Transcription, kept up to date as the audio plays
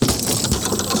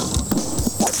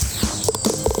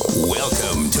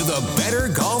to the Better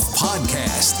Golf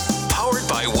Podcast, powered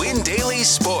by Win Daily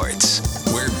Sports,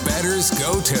 where bettors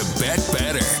go to bet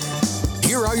better.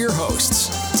 Here are your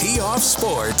hosts, Tee Off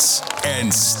Sports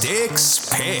and Sticks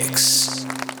Picks.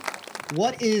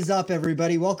 What is up,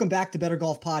 everybody? Welcome back to Better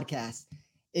Golf Podcast.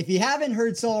 If you haven't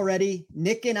heard so already,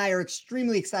 Nick and I are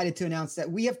extremely excited to announce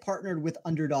that we have partnered with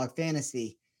Underdog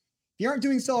Fantasy. If you aren't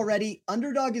doing so already,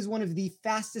 Underdog is one of the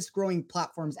fastest growing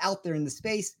platforms out there in the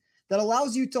space that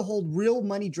allows you to hold real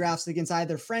money drafts against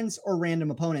either friends or random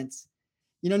opponents.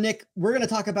 You know, Nick, we're going to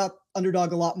talk about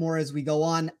Underdog a lot more as we go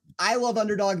on. I love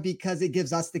Underdog because it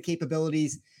gives us the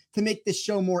capabilities to make this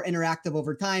show more interactive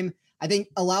over time. I think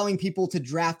allowing people to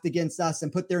draft against us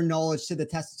and put their knowledge to the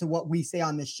test to what we say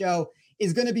on this show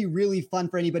is going to be really fun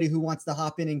for anybody who wants to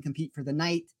hop in and compete for the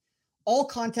night. All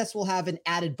contests will have an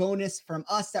added bonus from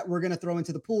us that we're going to throw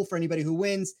into the pool for anybody who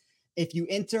wins. If you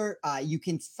enter, you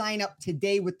can sign up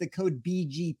today with the code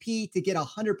BGP to get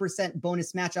 100%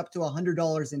 bonus match up to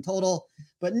 $100 in total.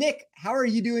 But Nick, how are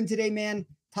you doing today, man?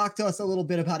 Talk to us a little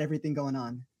bit about everything going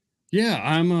on. Yeah,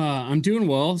 I'm doing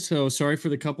well. So sorry for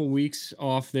the couple weeks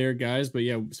off there, guys. But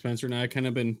yeah, Spencer and I kind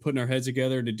of been putting our heads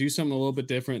together to do something a little bit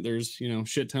different. There's,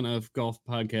 shit ton of golf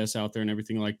podcasts out there and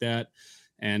everything like that.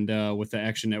 And with the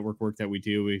Action Network work that we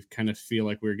do, we kind of feel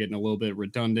like we're getting a little bit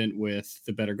redundant with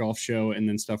the Better Golf Show and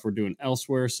then stuff we're doing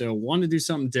elsewhere. So wanted to do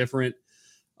something different.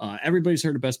 Everybody's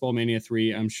heard of Best Ball Mania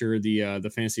 3. I'm sure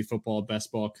the fantasy football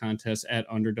best ball contest at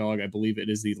Underdog, I believe it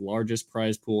is the largest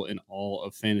prize pool in all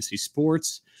of fantasy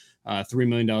sports. $3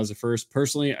 million at first.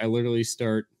 Personally, I literally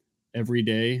start every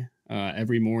day,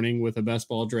 every morning with a best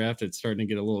ball draft. It's starting to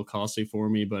get a little costly for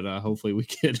me, but hopefully we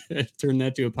could turn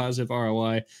that to a positive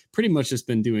ROI. Pretty much just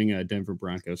been doing Denver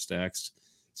Broncos stacks.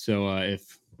 So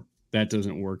if that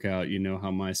doesn't work out, you know how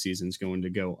my season's going to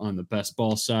go on the best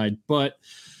ball side. But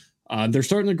they're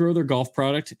starting to grow their golf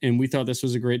product, and we thought this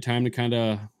was a great time to kind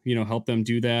of, help them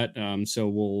do that. So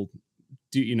we'll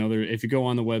do, if you go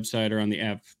on the website or on the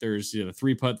app, there's the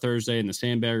 3-putt Thursday and the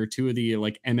sandbagger, two of the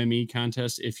like MME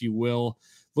contests, if you will.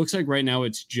 Looks like right now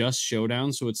it's just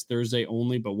Showdown, so it's Thursday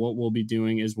only. But what we'll be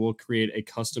doing is we'll create a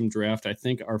custom draft. I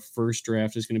think our first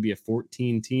draft is going to be a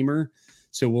 14-teamer.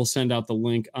 So we'll send out the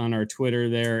link on our Twitter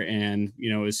there. And,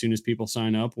 as soon as people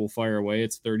sign up, we'll fire away.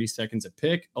 It's 30 seconds a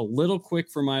pick, a little quick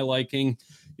for my liking.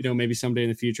 Maybe someday in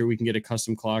the future we can get a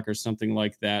custom clock or something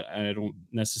like that. I don't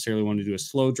necessarily want to do a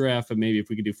slow draft, but maybe if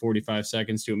we could do 45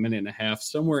 seconds to a minute and a half,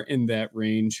 somewhere in that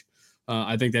range.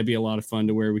 I think that'd be a lot of fun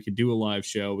to where we could do a live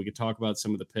show. We could talk about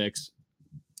some of the picks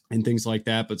and things like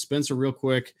that. But Spencer, real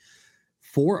quick,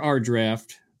 for our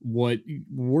draft, what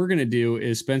we're going to do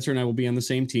is Spencer and I will be on the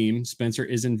same team. Spencer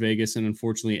is in Vegas, and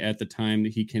unfortunately at the time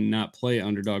he cannot play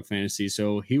Underdog Fantasy.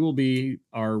 So he will be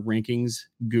our rankings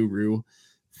guru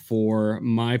for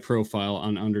my profile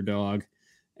on Underdog.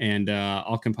 And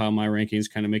I'll compile my rankings,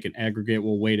 kind of make an aggregate.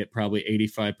 We'll weight it probably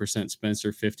 85%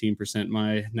 Spencer, 15%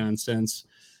 my nonsense.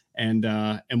 And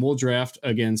we'll draft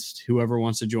against whoever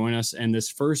wants to join us. And this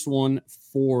first one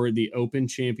for the Open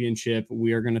Championship,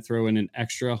 we are going to throw in an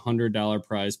extra $100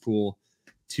 prize pool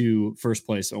to first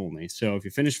place only. So if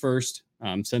you finish first,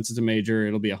 since it's a major,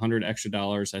 it'll be $100 extra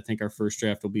dollars. I think our first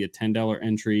draft will be a $10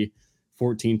 entry,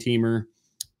 14-teamer.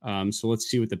 So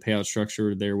let's see what the payout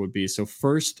structure there would be. So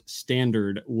first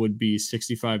standard would be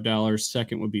 $65.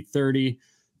 Second would be $30.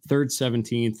 Third,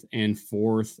 17th, and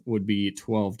fourth would be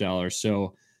 $12.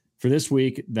 So for this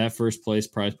week, that first place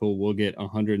prize pool will get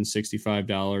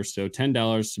 $165. So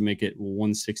 $10 to make it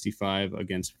 $165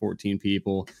 against 14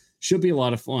 people. Should be a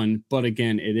lot of fun. But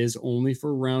again, it is only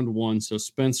for round one. So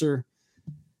Spencer,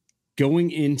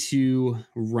 going into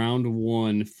round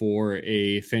one for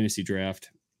a fantasy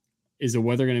draft, is the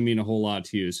weather going to mean a whole lot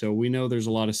to you? So we know there's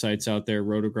a lot of sites out there,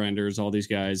 Roto-Grinders, all these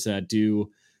guys that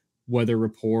do weather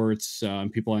reports,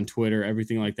 people on Twitter,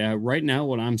 everything like that. Right now,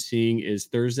 what I'm seeing is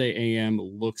Thursday AM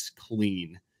looks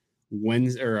clean.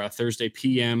 Wednesday or Thursday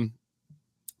PM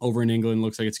over in England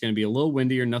looks like it's going to be a little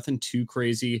windier, nothing too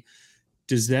crazy.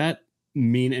 Does that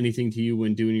mean anything to you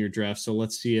when doing your draft? So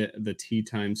let's see the tee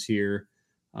times here.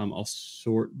 I'll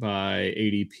sort by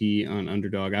ADP on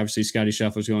Underdog. Obviously, Scotty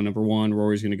Scheffler's going number 1.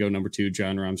 Rory's going to go number 2.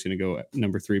 John Rahm's going to go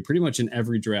number 3, pretty much in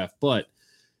every draft. But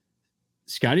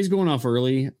Scotty's going off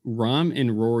early. Rahm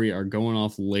and Rory are going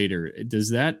off later. Does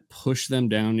that push them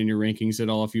down in your rankings at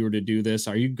all if you were to do this?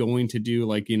 Are you going to do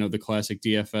the classic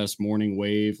DFS morning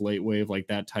wave, late wave, like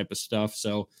that type of stuff?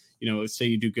 So, say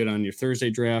you do good on your Thursday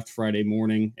draft, Friday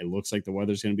morning. It looks like the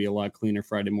weather's going to be a lot cleaner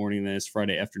Friday morning than it's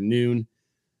Friday afternoon.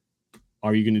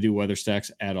 Are you going to do weather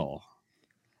stacks at all?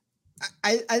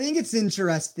 I think it's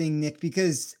interesting, Nick,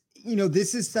 because,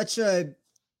 this is such a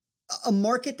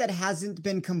market that hasn't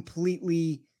been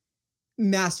completely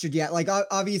mastered yet. Like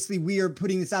obviously we are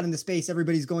putting this out in the space.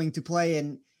 Everybody's going to play.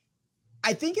 And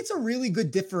I think it's a really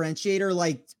good differentiator.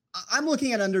 Like I'm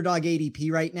looking at underdog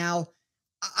ADP right now.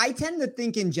 I tend to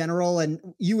think in general, and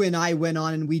you and I went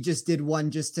on and we just did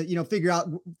one just to, figure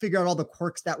out all the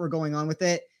quirks that were going on with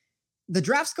it. The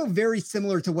drafts go very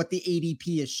similar to what the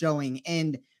ADP is showing.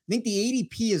 And I think the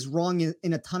ADP is wrong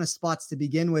in a ton of spots to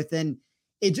begin with. And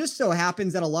it just so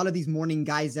happens that a lot of these morning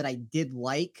guys that I did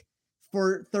like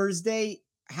for Thursday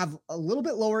have a little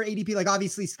bit lower ADP. Like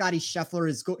obviously Scotty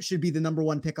Scheffler should be the number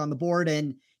one pick on the board,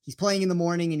 and he's playing in the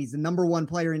morning and he's the number one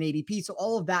player in ADP. So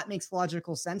all of that makes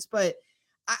logical sense. But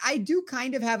I do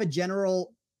kind of have a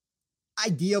general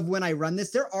idea of when I run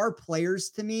this. There are players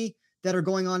to me that are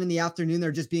going on in the afternoon.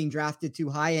 They're just being drafted too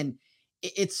high. And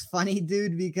it's funny,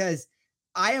 dude, because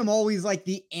I am always like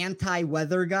the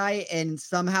anti-weather guy. And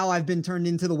somehow I've been turned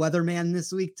into the weatherman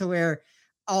this week, to where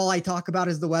all I talk about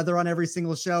is the weather on every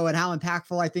single show and how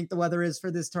impactful I think the weather is for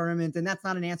this tournament. And that's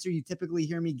not an answer you typically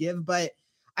hear me give, but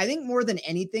I think more than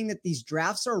anything that these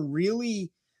drafts are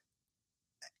really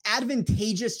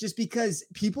advantageous just because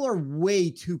people are way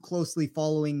too closely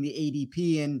following the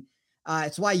ADP. And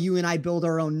it's why you and I build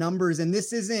our own numbers. And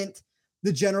this isn't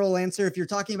the general answer. If you're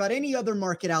talking about any other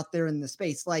market out there in the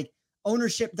space, like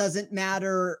ownership doesn't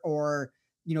matter, or,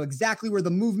 exactly where the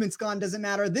movement's gone doesn't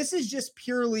matter. This is just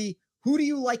purely, who do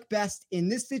you like best in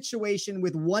this situation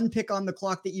with one pick on the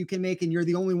clock that you can make? And you're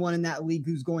the only one in that league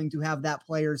who's going to have that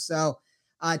player. So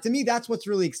to me, that's what's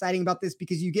really exciting about this,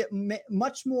 because you get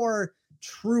much more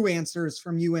true answers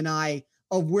from you and I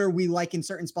of where we like in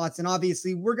certain spots. And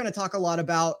obviously we're going to talk a lot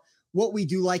about what we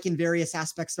do like in various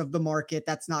aspects of the market.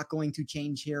 That's not going to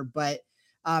change here. But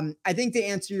I think to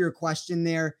answer your question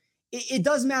there, it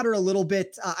does matter a little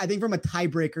bit. I think from a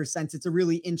tiebreaker sense, it's a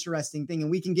really interesting thing.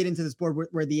 And we can get into this board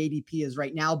where the ADP is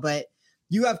right now, but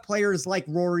you have players like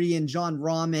Rory and Jon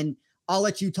Rahm, and I'll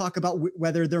let you talk about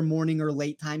whether they're morning or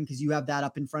late time, because you have that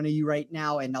up in front of you right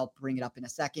now, and I'll bring it up in a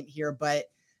second here. But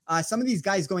some of these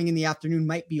guys going in the afternoon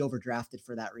might be overdrafted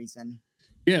for that reason.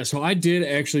 Yeah, so I did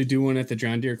actually do one at the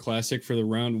John Deere Classic for the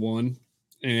round one,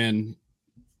 and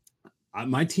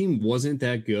my team wasn't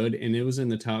that good, and it was in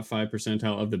the top 5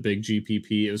 percentile of the big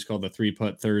GPP. It was called the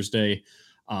 3-Putt Thursday.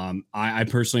 I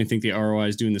personally think the ROI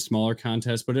is doing the smaller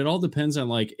contest, but it all depends on,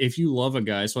 like, if you love a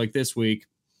guy. So like this week,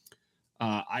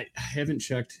 I haven't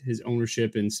checked his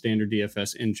ownership in standard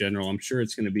DFS in general. I'm sure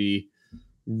it's going to be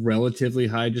relatively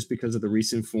high just because of the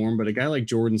recent form, but a guy like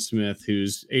Jordan Smith,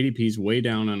 whose ADP is way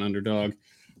down on Underdog,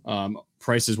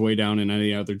 price is way down in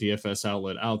any other DFS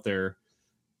outlet out there,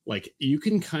 like, you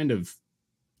can kind of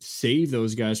save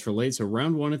those guys for late. So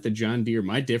round one at the John Deere,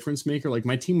 my difference maker, like,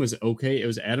 my team was okay. It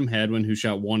was Adam Hadwin, who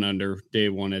shot 1 under day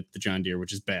one at the John Deere,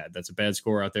 which is bad. That's a bad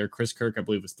score out there. Chris Kirk, I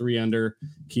believe, was 3 under.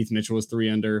 Keith Mitchell was 3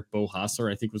 under. Bo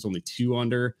Hostler, I think, was only 2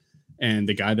 under. And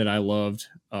the guy that I loved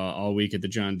all week at the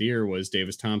John Deere was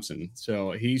Davis Thompson.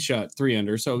 So he shot 3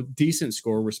 under. So decent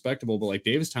score, respectable. But like,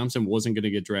 Davis Thompson wasn't going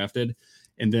to get drafted.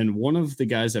 And then one of the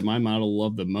guys that my model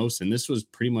loved the most, and this was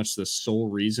pretty much the sole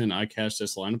reason I cashed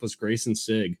this lineup, was Grayson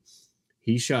Sigg.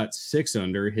 He shot 6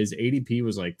 under. His ADP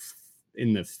was like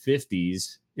in the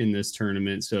 50s in this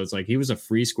tournament. So it's like he was a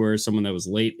free square, someone that was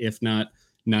late, if not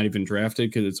even drafted,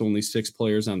 because it's only 6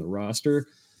 players on the roster.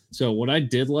 So what I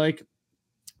did like,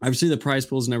 obviously the prize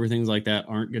pools and everything like that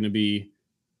aren't going to be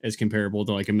as comparable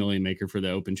to like a million maker for the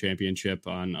Open Championship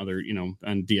on other,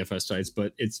 on DFS sites,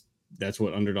 but that's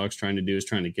what Underdog's trying to do, is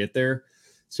trying to get there.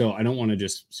 So I don't want to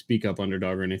just speak up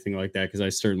Underdog or anything like that, because I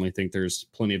certainly think there's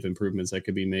plenty of improvements that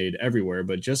could be made everywhere.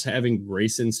 But just having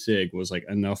Grayson Sigg was like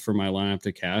enough for my lineup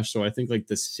to cash. So I think like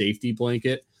the safety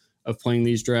blanket of playing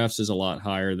these drafts is a lot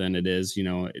higher than it is,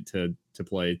 to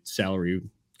play salary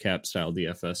cap style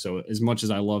DFS. So as much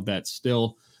as I love that,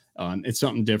 still, it's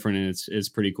something different, and it's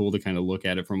pretty cool to kind of look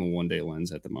at it from a one-day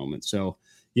lens at the moment. So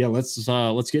yeah, let's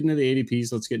get into the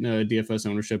ADPs. Let's get into DFS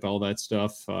ownership, all that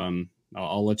stuff.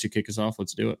 I'll let you kick us off.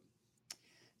 Let's do it.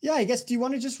 Yeah, I guess, do you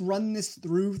want to just run this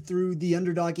through the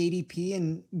Underdog ADP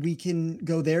and we can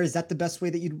go there? Is that the best way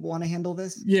that you'd want to handle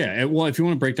this? Yeah. Well, if you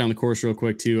want to break down the course real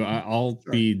quick too, I'll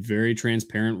be very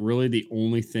transparent. Really, the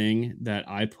only thing that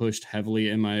I pushed heavily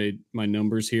in my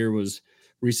numbers here was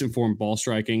recent form ball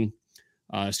striking.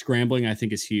 Scrambling, I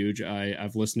think, is huge.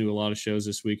 I've listened to a lot of shows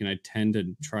this week, and I tend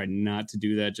to try not to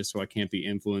do that just so I can't be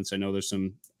influenced. I know there's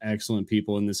some excellent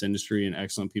people in this industry and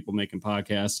excellent people making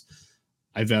podcasts.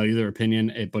 I value their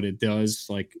opinion, but it does,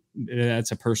 like,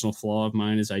 that's a personal flaw of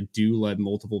mine, is I do let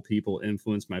multiple people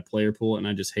influence my player pool, and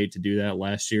I just hate to do that.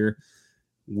 Last year,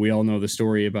 we all know the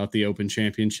story about the Open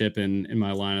Championship and in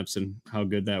my lineups and how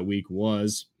good that week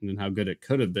was and how good it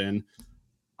could have been.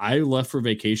 I left for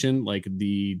vacation like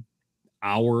the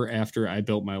hour after I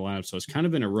built my lineup. So it's kind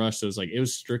of in a rush. So it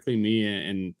was strictly me.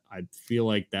 And I feel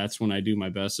like that's when I do my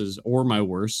best or my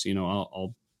worst.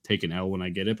 I'll take an L when I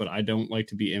get it, but I don't like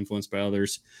to be influenced by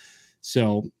others.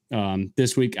 So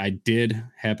this week I did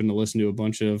happen to listen to a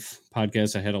bunch of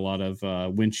podcasts. I had a lot of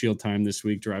windshield time this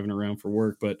week driving around for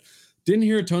work, but didn't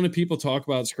hear a ton of people talk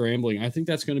about scrambling. I think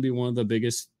that's going to be one of the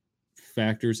biggest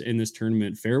factors in this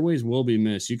tournament. Fairways will be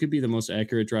missed. You could be the most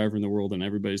accurate driver in the world, and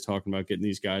everybody's talking about getting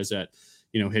these guys that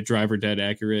hit driver dead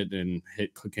accurate and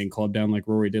can club down like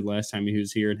Rory did last time he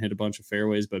was here and hit a bunch of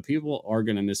fairways. But people are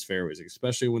going to miss fairways,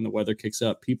 especially when the weather kicks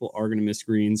up. People are going to miss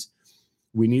greens.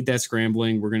 We need that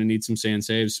scrambling. We're going to need some sand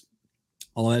saves,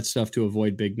 all that stuff to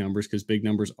avoid big numbers, because big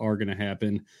numbers are going to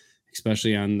happen,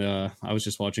 especially on I was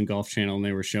just watching Golf Channel and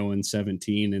they were showing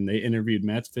 17 and they interviewed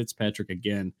Matt Fitzpatrick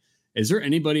again. Is there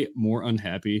anybody more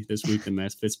unhappy this week than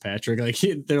Matt Fitzpatrick?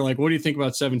 They're like, what do you think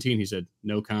about 17? He said,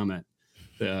 no comment.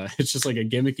 It's just like a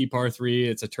gimmicky par 3.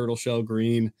 It's a turtle shell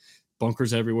green,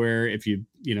 bunkers everywhere. If you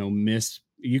miss,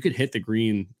 you could hit the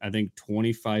green, I think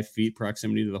 25 feet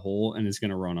proximity to the hole, and it's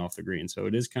going to run off the green. So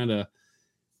it is kind of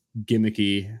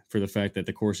gimmicky for the fact that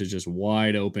the course is just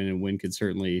wide open, and wind could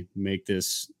certainly make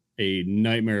this a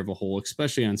nightmare of a hole,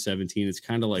 especially on 17. It's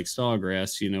kind of like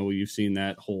Sawgrass. You've seen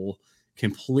that hole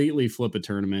completely flip a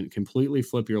tournament, completely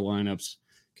flip your lineups,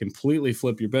 completely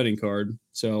flip your betting card.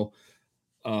 So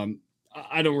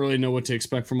I don't really know what to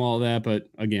expect from all of that, but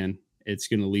again, it's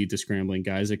going to lead to scrambling.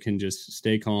 Guys that can just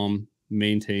stay calm,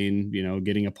 maintain,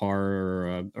 getting a par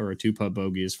or a 2-putt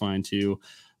bogey is fine too.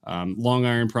 Long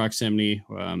iron proximity,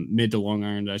 mid to long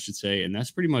iron, I should say. And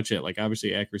that's pretty much it. Like,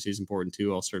 obviously accuracy is important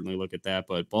too. I'll certainly look at that,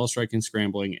 but ball striking,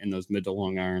 scrambling, and those mid to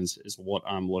long irons is what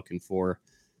I'm looking for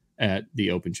at the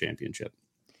Open Championship.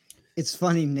 It's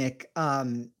funny, Nick.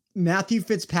 Matthew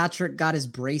Fitzpatrick got his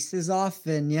braces off,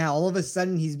 and all of a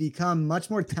sudden he's become much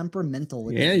more temperamental.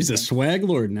 He's a swag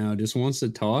lord now. Just wants to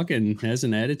talk and has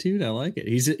an attitude. I like it.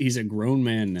 He's a grown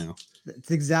man now.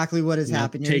 That's exactly what has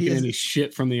happened. Taking any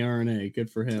shit from the RNA. Good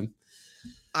for him.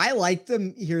 I like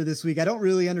them here this week. I don't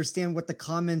really understand what the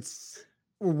comments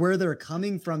or where they're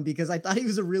coming from, because I thought he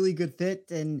was a really good fit,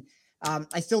 and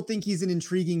I still think he's an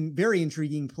very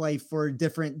intriguing play for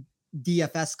different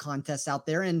DFS contests out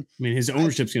there. And I mean, his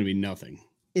ownership's going to be nothing.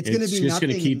 It's going to be just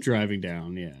going to keep driving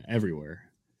down. Yeah. Everywhere.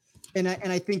 And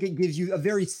I think it gives you a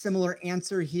very similar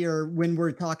answer here when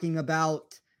we're talking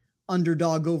about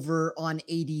underdog over on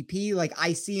ADP. Like,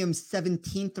 I see him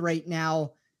 17th right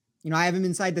now. I have him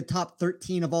inside the top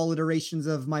 13 of all iterations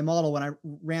of my model. When I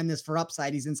ran this for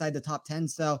upside, he's inside the top 10.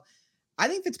 So I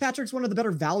think Fitzpatrick's one of the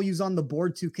better values on the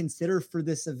board to consider for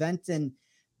this event. And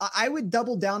I would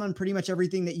double down on pretty much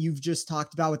everything that you've just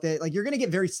talked about with it. Like, you're going to get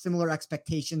very similar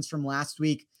expectations from last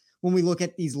week when we look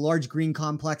at these large green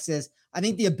complexes. I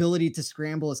think the ability to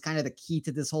scramble is kind of the key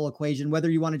to this whole equation, whether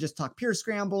you want to just talk pure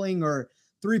scrambling or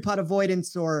 3-putt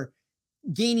avoidance or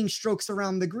gaining strokes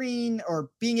around the green or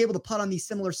being able to putt on these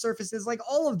similar surfaces. Like,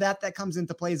 all of that comes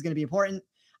into play is going to be important.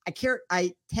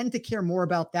 I tend to care more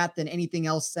about that than anything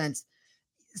else, since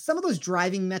some of those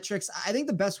driving metrics, I think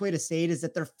the best way to say it is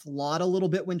that they're flawed a little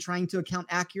bit when trying to account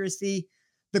accuracy.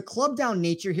 The club down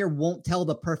nature here won't tell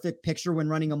the perfect picture when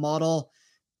running a model.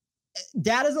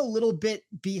 Data's a little bit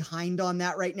behind on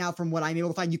that right now from what I'm able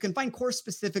to find. You can find course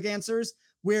specific answers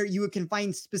where you can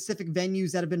find specific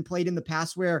venues that have been played in the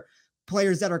past where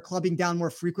players that are clubbing down more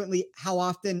frequently, how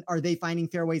often are they finding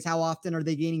fairways? How often are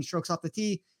they gaining strokes off the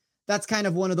tee? That's kind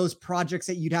of one of those projects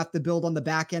that you'd have to build on the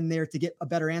back end there to get a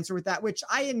better answer with that, which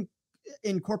I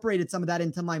incorporated some of that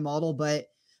into my model. But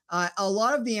a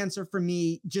lot of the answer for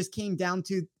me just came down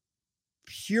to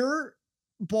pure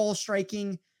ball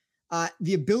striking,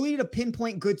 the ability to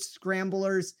pinpoint good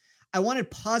scramblers. I wanted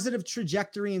positive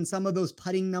trajectory in some of those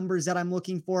putting numbers that I'm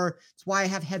looking for. It's why I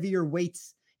have heavier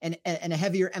weights and a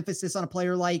heavier emphasis on a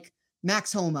player like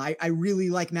Max Homa. I really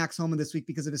like Max Homa this week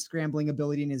because of his scrambling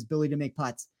ability and his ability to make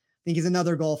putts. I think he's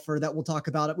another golfer that we'll talk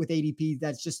about it with ADP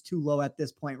that's just too low at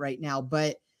this point right now.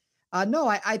 But no,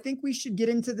 I think we should get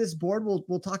into this board.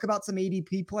 We'll talk about some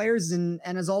ADP players, and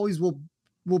as always,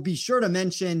 we'll be sure to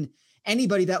mention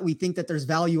anybody that we think that there's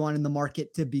value on in the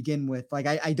market to begin with. Like,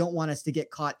 I don't want us to get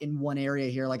caught in one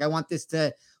area here. Like, I want this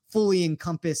to fully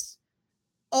encompass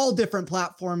all different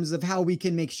platforms of how we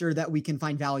can make sure that we can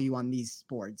find value on these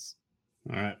boards.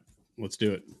 All right, let's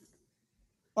do it.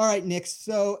 All right, Nick.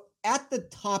 So at the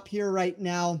top here right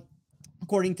now,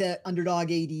 according to Underdog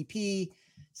ADP,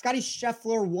 Scotty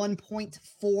Scheffler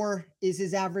 1.4 is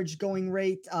his average going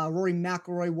rate. Rory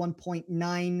McIlroy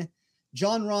 1.9.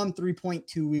 Jon Rahm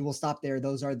 3.2. We will stop there.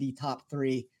 Those are the top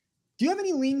three. Do you have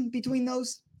any lean between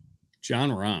those? John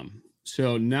Rahm.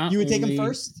 So not You would take only, him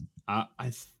first?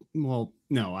 No.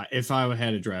 If I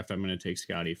had a draft, I'm going to take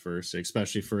Scotty first,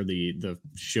 especially for the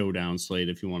showdown slate,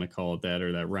 if you want to call it that,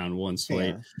 or that round one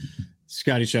slate. Fair.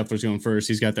 Scotty Scheffler's going first.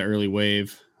 He's got the early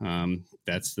wave.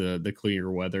 That's the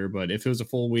clear weather. But if it was a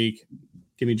full week,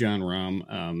 give me John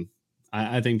Rahm.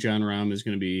 I think John Rahm is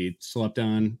going to be slept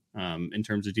on in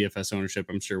terms of DFS ownership.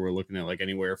 I'm sure we're looking at like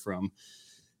anywhere from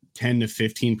 10 to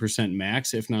 15%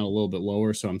 max, if not a little bit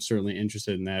lower. So I'm certainly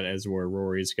interested in that, as where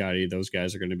Rory and Scotty, those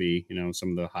guys are going to be, some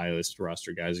of the highest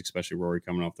roster guys, especially Rory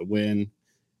coming off the win,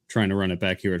 trying to run it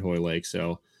back here at Hoy Lake.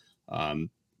 So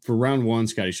for round one,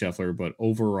 Scotty Scheffler, but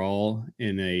overall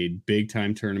in a big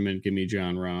time tournament, give me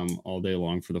John Rahm all day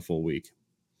long for the full week.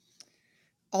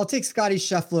 I'll take Scotty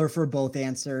Scheffler for both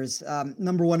answers.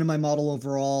 Number one in my model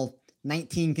overall,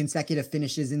 19 consecutive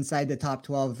finishes inside the top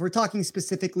 12. If we're talking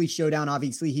specifically showdown,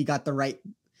 obviously he got the right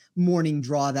morning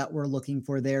draw that we're looking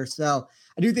for there. So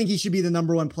I do think he should be the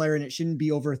number one player, and it shouldn't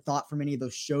be overthought from any of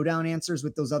those showdown answers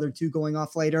with those other two going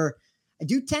off later. I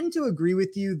do tend to agree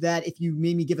with you that if you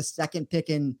made me give a second pick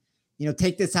and,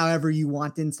 take this however you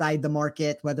want inside the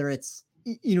market, whether it's,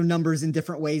 numbers in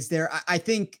different ways there. I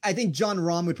think John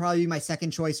Rahm would probably be my second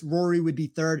choice. Rory would be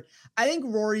third. I think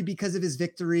Rory, because of his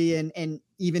victory and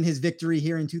even his victory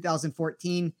here in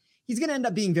 2014, he's going to end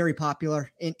up being very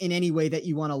popular in any way that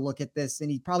you want to look at this. And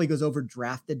he probably goes over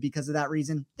drafted because of that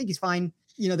reason. I think he's fine.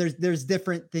 There's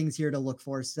different things here to look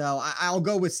for. So I'll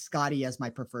go with Scotty as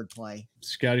my preferred play.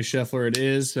 Scotty Scheffler it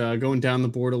is. Going down the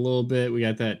board a little bit, we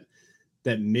got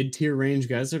that mid-tier range,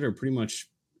 guys that are pretty much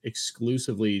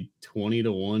exclusively 20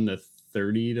 to 1 to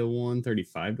 30 to 1,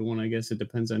 35 to 1, I guess. It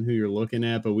depends on who you're looking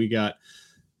at. But we got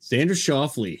Xander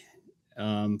Schauffele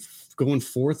going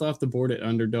fourth off the board at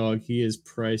underdog. He is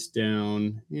priced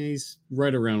down. He's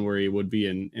right around where he would be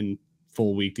in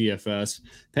full week DFS.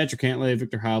 Patrick Cantlay,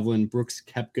 Victor Hovland, Brooks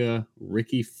Koepka,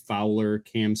 Ricky Fowler,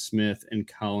 Cam Smith, and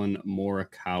Colin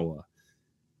Morikawa.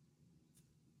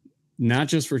 Not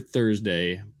just for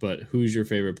Thursday, but who's your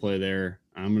favorite play there?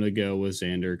 I'm going to go with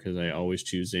Xander because I always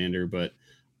choose Xander, but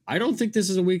I don't think this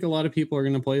is a week a lot of people are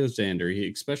going to play with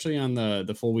Xander. Especially on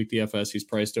the full week DFS, he's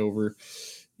priced over,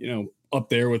 up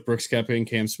there with Brooks Koepka and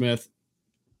Cam Smith.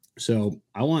 So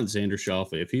I want Xander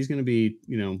Schauffele. If he's going to be,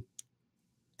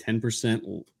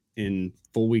 10% in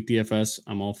full week DFS,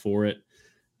 I'm all for it.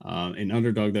 In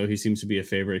underdog, though, he seems to be a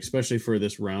favorite, especially for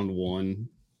this round one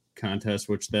contest,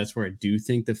 which that's where I do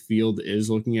think the field is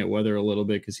looking at weather a little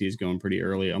bit because he's going pretty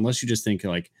early. Unless you just think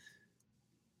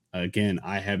again,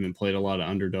 I haven't played a lot of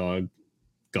underdog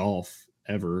golf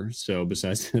ever. So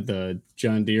besides the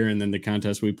John Deere and then the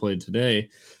contest we played today,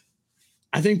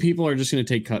 I think people are just going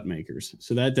to take cut makers.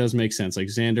 So that does make sense. Like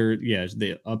Xander, yeah,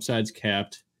 the upside's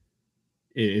capped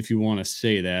if you want to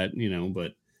say that,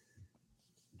 but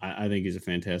I think he's a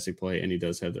fantastic play and he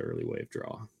does have the early wave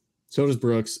draw. So does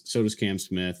Brooks. So does Cam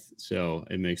Smith. So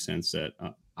it makes sense that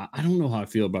I don't know how I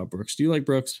feel about Brooks. Do you like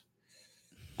Brooks?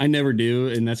 I never do.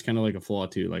 And that's kind of like a flaw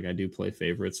too. Like I do play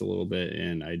favorites a little bit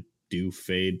and I do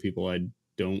fade people I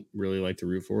don't really like to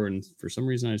root for. And for some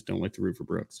reason, I just don't like to root for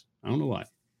Brooks. I don't know why.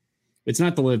 It's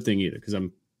not the live thing either because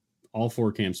I'm all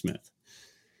for Cam Smith.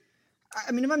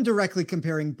 I mean, if I'm directly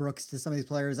comparing Brooks to some of these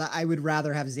players, I would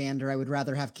rather have Xander. I would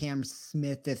rather have Cam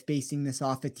Smith if basing this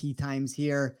off of tee times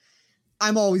here.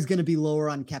 I'm always going to be lower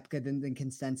on Koepka than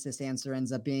consensus answer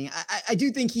ends up being. I do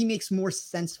think he makes more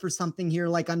sense for something here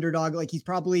like underdog. Like he's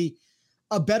probably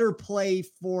a better play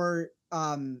for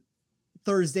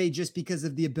Thursday just because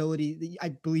of the ability. I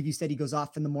believe you said he goes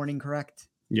off in the morning, correct?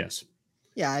 Yes.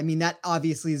 Yeah, I mean, that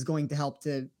obviously is going to help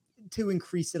to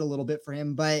increase it a little bit for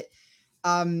him. But,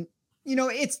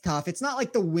 it's tough. It's not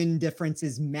like the win difference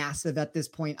is massive at this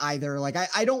point either. Like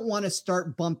I don't want to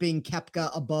start bumping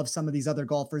Koepka above some of these other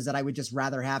golfers that I would just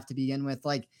rather have to begin with.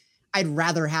 Like I'd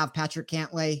rather have Patrick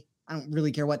Cantlay. I don't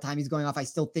really care what time he's going off. I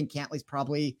still think Cantlay's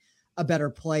probably a better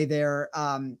play there.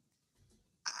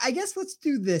 I guess let's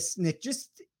do this, Nick.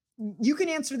 Just you can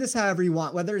answer this however you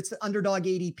want, whether it's underdog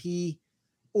ADP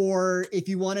or if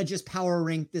you want to just power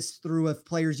rank this through of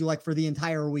players you like for the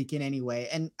entire weekend anyway.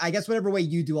 And I guess whatever way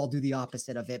you do, I'll do the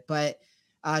opposite of it. But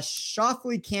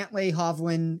Schauffele, Cantlay,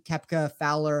 Hovland, Koepka,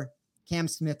 Fowler, Cam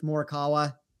Smith,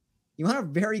 Morikawa. You want to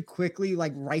very quickly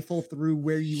rifle through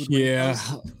where you would. Yeah,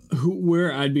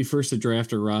 where I'd be first to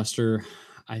draft a roster.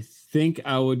 I think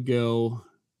I would go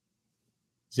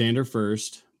Xander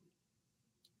first,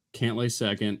 Cantlay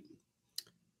second.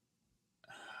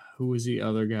 Who was the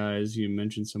other guys? You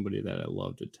mentioned somebody that I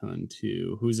loved a ton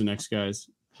too. Who's the next guys?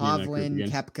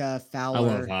 Hovland, Koepka, Fowler. I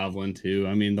love Hovland too.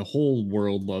 I mean, the whole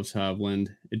world loves Hovland.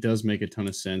 It does make a ton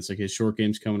of sense. Like his short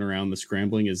game's coming around. The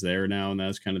scrambling is there now, and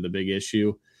that's kind of the big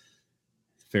issue.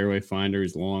 Fairway finder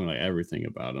is long, like everything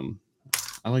about him.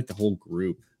 I like the whole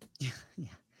group.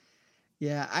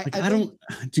 Yeah. I don't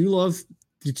do love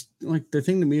like the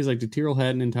thing to me is like the Tyrrell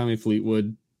Hatton and Tommy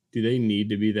Fleetwood. Do they need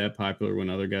to be that popular when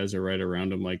other guys are right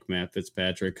around them, like Matt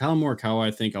Fitzpatrick? Colin Morikawa,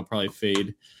 I think I'll probably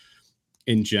fade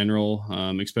in general,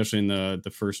 especially in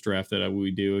the first draft that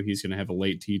we do. He's going to have a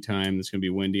late tee time. It's going to be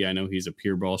windy. I know he's a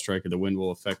pure ball striker. The wind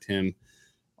will affect him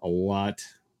a lot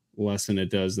less than it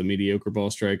does the mediocre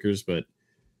ball strikers, but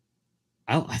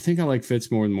I think I like Fitz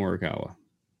more than Morikawa.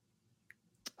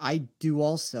 I do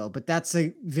also, but that's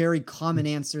a very common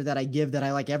answer that I give, that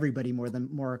I like everybody more than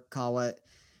Morikawa.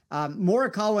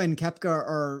 Morikawa and Koepka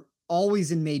are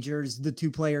always in majors the two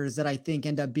players that I think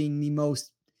end up being the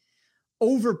most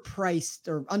overpriced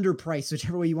or underpriced,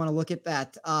 whichever way you want to look at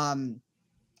that, on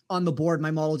the board.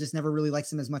 My model just never really likes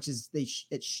them as much as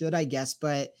it should, I guess.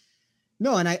 But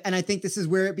no, and I think this is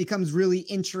where it becomes really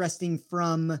interesting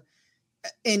from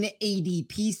an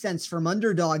ADP sense from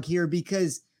Underdog here,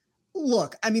 because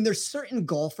look, I mean, there's certain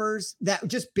golfers that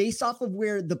just based off of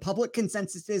where the public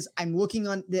consensus is, I'm looking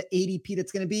on the ADP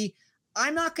that's going to be,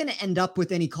 I'm not going to end up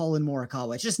with any Colin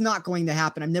Morikawa. It's just not going to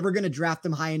happen. I'm never going to draft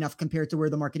him high enough compared to where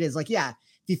the market is. Like, yeah,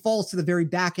 if he falls to the very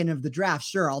back end of the draft,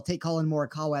 sure, I'll take Colin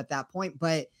Morikawa at that point.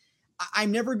 But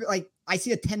I'm never like, I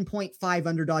see a 10.5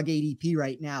 Underdog ADP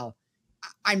right now.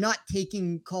 I'm not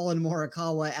taking Colin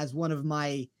Morikawa as one of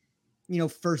my,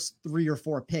 first 3 or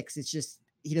 4 picks. It's just,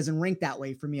 he doesn't rank that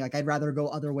way for me. Like, I'd rather go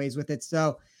other ways with it.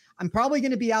 So I'm probably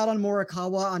going to be out on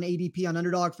Morikawa on ADP on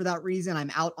Underdog for that reason.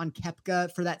 I'm out on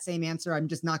Koepka for that same answer. I'm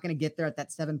just not going to get there at that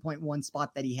 7.1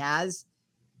 spot that he has.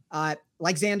 Like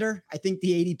Xander, I think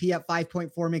the ADP at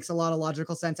 5.4 makes a lot of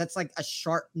logical sense. That's like a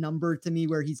sharp number to me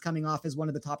where he's coming off as one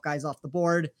of the top guys off the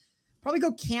board. Probably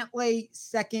go Cantlay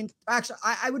second. Actually,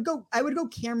 I would go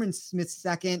Cameron Smith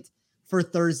second for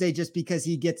Thursday, just because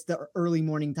he gets the early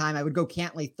morning time. I would go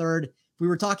Cantlay third. If we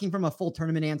were talking from a full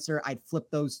tournament answer, I'd flip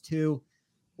those two.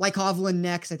 Like Hovland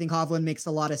next. I think Hovland makes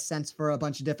a lot of sense for a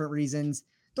bunch of different reasons.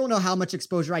 Don't know how much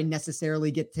exposure I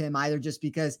necessarily get to him either, just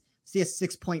because I see a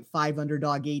 6.5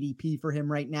 Underdog ADP for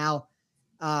him right now.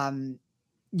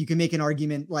 You can make an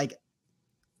argument, like,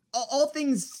 all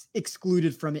things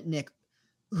excluded from it, Nick,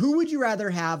 who would you rather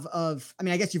have of, I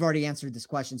mean, I guess you've already answered this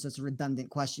question, so it's a redundant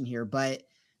question here, but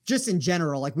just in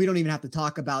general, like, we don't even have to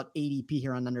talk about ADP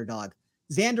here on Underdog.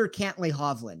 Xander, Cantlay,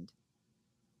 Hovland.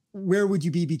 Where would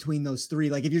you be between those three?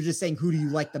 Like, if you're just saying, who do you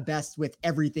like the best with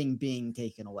everything being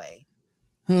taken away?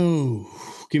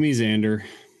 Oh, give me Xander.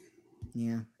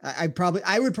 Yeah, I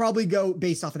would probably go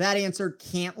based off of that answer.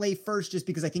 Cantlay first, just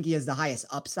because I think he has the highest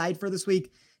upside for this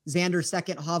week. Xander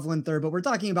second, Hovland third, but we're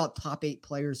talking about top 8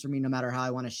 players for me, no matter how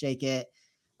I want to shake it.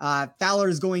 Fowler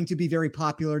is going to be very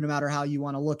popular, no matter how you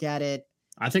want to look at it.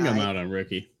 I think I'm out on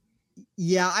Ricky.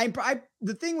 Yeah, I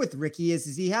the thing with Ricky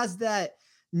is he has that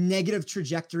negative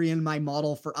trajectory in my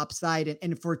model for upside.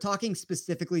 And if we're talking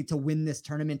specifically to win this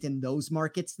tournament in those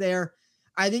markets there,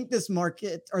 I think this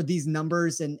market or these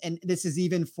numbers, and this is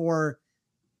even for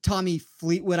Tommy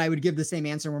Fleetwood, I would give the same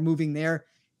answer. We're moving there.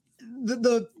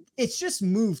 It's just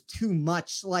moved too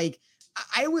much. Like,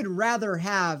 I would rather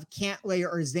have Cantlay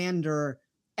or Xander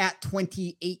at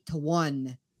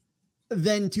 28-1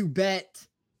 than to bet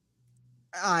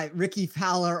Ricky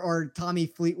Fowler or Tommy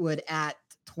Fleetwood at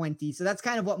 20. So that's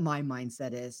kind of what my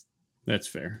mindset is. That's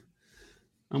fair.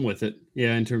 I'm with it.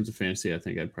 Yeah, in terms of fantasy, I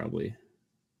think I'd probably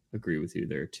agree with you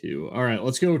there too. All right,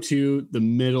 let's go to the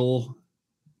middle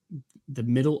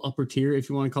upper tier, if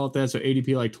you want to call it that. So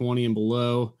ADP like 20 and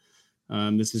below.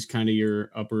 This is kind of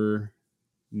your upper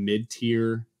mid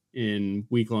tier in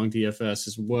week-long DFS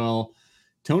as well.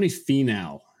 Tony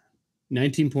Finau,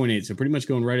 19.8. So pretty much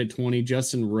going right at 20.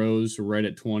 Justin Rose right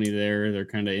at 20 there. They're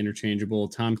kind of interchangeable.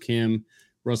 Tom Kim,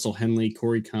 Russell Henley,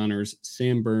 Corey Connors,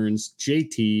 Sam Burns,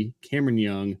 JT, Cameron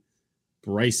Young,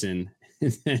 Bryson.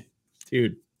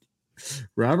 Dude,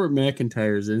 Robert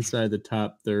McIntyre's inside the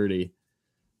top 30.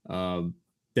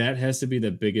 That has to be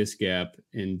the biggest gap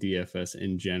in DFS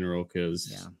in general,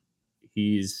 because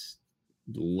he's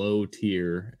low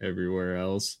tier everywhere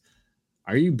else.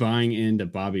 Are you buying into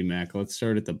Bobby Mack? Let's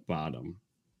start at the bottom.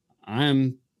 I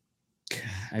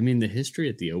mean, the history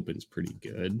at the Open's pretty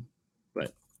good,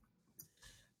 but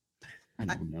I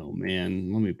don't know,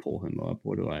 man. Let me pull him up.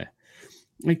 What do I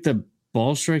like? The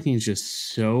ball striking is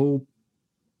just so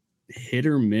hit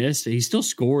or miss. He still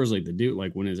scores like the dude.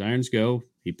 Like when his irons go,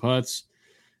 he putts.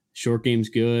 Short game's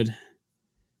good.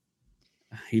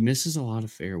 He misses a lot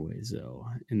of fairways though,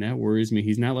 and that worries me.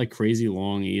 He's not like crazy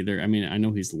long either. I mean, I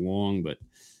know he's long, but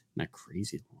not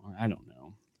crazy long. I don't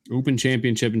know. Open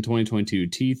Championship in 2022,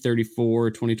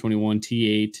 T34, 2021,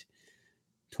 T8,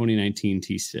 2019,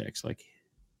 T6. Like,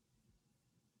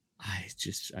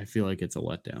 I feel like it's a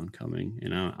letdown coming,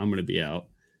 and I'm going to be out.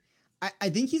 I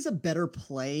think he's a better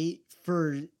play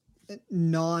for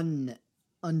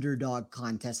non-underdog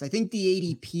contests. I think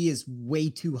the ADP is way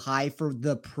too high for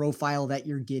the profile that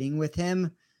you're getting with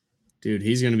him. Dude,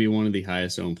 he's going to be one of the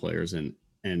highest owned players in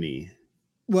any.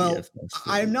 Well,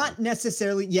 I'm not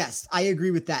necessarily. Yes, I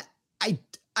agree with that.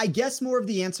 I guess more of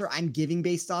the answer I'm giving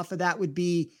based off of that would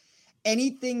be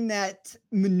anything that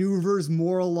maneuvers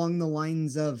more along the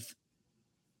lines of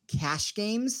cash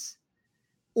games,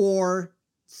 or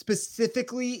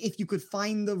specifically if you could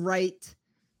find the right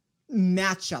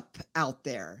matchup out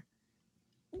there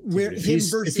where dude,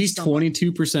 if he's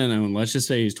 22% owned, let's just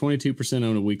say he's 22%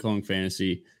 owned a week-long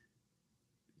fantasy,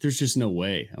 there's just no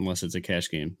way unless it's a cash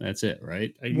game. That's it,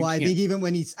 right? Well, I think even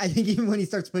when he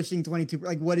starts pushing 22,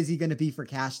 like what is he going to be for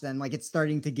cash then? Like it's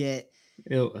starting to get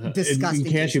disgusting.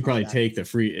 In cash, you probably take the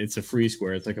free. It's a free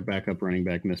square. It's like a backup running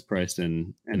back mispriced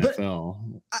in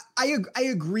NFL. But I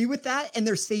agree with that, and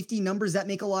there's safety numbers that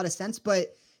make a lot of sense.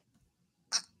 But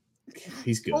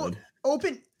he's good.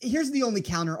 Here's the only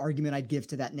counter argument I'd give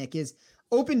to that, Nick, is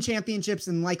Open Championships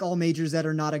and like all majors that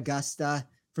are not Augusta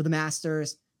for the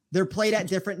Masters, they're played at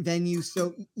different venues.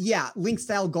 So yeah, link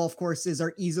style golf courses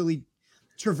are easily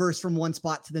traversed from one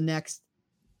spot to the next.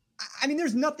 I mean,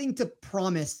 there's nothing to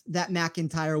promise that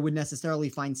McIntyre would necessarily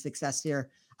find success here.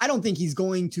 I don't think he's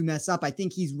going to mess up. I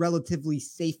think he's relatively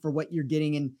safe for what you're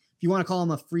getting. And if you want to call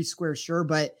him a free square, sure.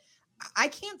 But I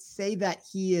can't say that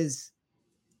he is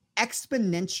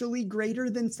exponentially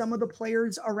greater than some of the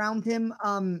players around him.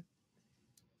 I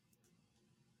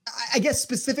guess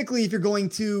specifically if you're going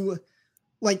to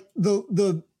like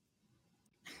the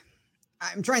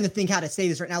I'm trying to think how to say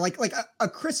this right now. Like a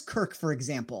Chris Kirk, for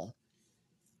example.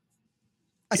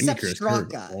 A Sepp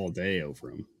Straka all day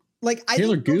over him. Like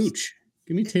Taylor Gooch.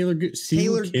 Give me Taylor Gooch.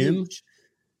 Taylor Kim. Gooch.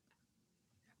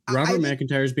 Robert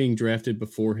McIntyre is being drafted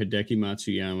before Hideki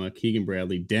Matsuyama, Keegan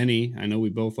Bradley, Denny. I know we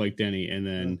both like Denny, and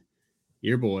then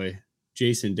your boy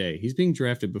Jason Day. He's being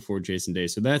drafted before Jason Day,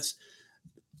 so that's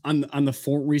on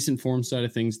the recent form side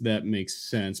of things. That makes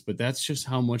sense, but that's just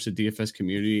how much the DFS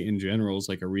community in general is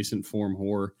like a recent form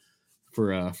whore,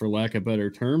 for lack of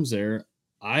better terms. There,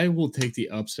 I will take the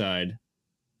upside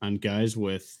on guys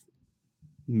with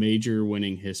major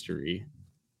winning history.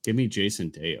 Give me Jason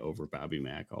Day over Bobby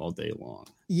Mack all day long.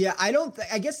 Yeah,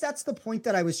 I guess that's the point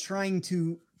that I was trying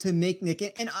to make,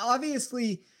 Nick. And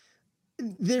obviously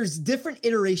there's different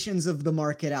iterations of the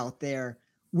market out there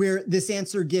where this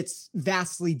answer gets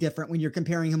vastly different when you're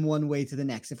comparing him one way to the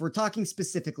next. If we're talking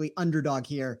specifically underdog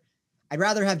here, I'd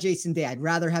rather have Jason Day. I'd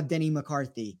rather have Denny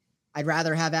McCarthy. I'd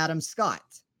rather have Adam Scott.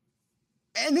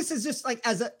 And this is just like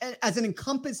as an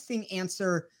encompassing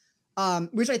answer,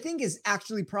 which I think is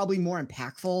actually probably more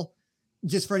impactful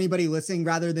just for anybody listening,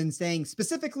 rather than saying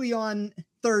specifically on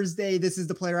Thursday, this is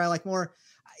the player I like more.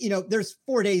 You know, there's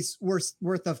 4 days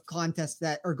worth of contests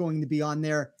that are going to be on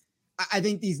there. I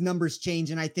think these numbers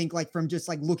change. And I think like from just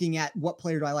like looking at what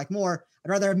player do I like more, I'd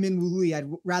rather have Min Woo Lee.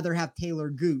 I'd rather have Taylor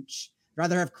Gooch. I'd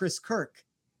rather have Chris Kirk.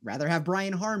 Rather have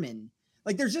Brian Harmon.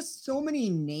 Like there's just so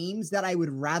many names that I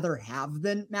would rather have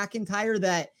than McIntyre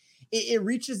that it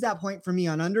reaches that point for me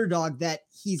on Underdog that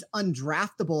he's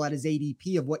undraftable at his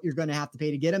ADP of what you're going to have to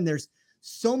pay to get him. There's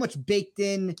so much baked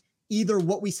in, either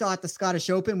what we saw at the Scottish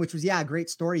Open, which was, a great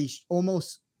story. He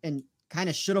almost and kind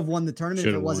of should have won the tournament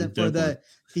if it wasn't for the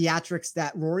theatrics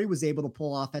that Rory was able to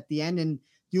pull off at the end. And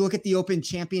you look at the Open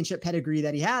Championship pedigree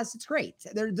that he has, it's great.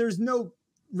 There's no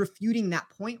refuting that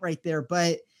point right there,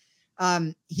 but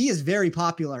he is very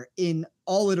popular in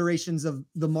all iterations of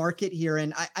the market here.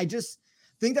 And I just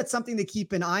think that's something to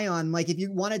keep an eye on. Like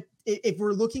if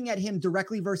we're looking at him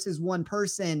directly versus one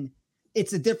person,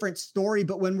 it's a different story.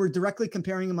 But when we're directly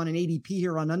comparing him on an ADP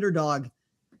here on Underdog, I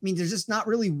mean, there's just not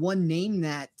really one name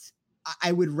that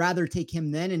I would rather take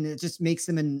him then. And it just makes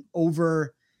him an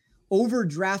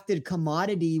overdrafted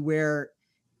commodity where,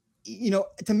 you know,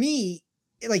 to me,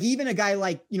 like even a guy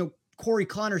like, you know, Corey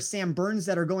Connor, Sam Burns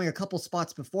that are going a couple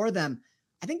spots before them,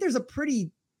 I think there's a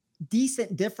pretty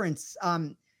decent difference.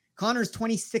 Connor's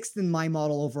 26th in my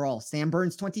model overall. Sam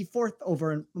Burns 24th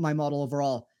over my model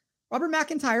overall. Robert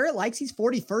McIntyre likes he's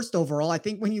 41st overall. I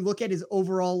think when you look at his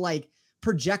overall like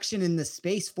projection in the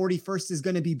space, 41st is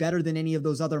going to be better than any of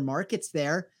those other markets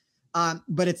there.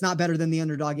 But it's not better than the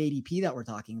Underdog ADP that we're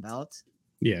talking about.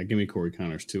 Yeah, give me Corey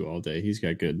Connors too all day. He's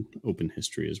got good open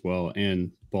history as well,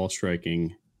 and ball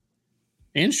striking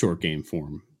and short game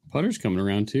form. Putter's coming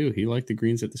around too. He liked the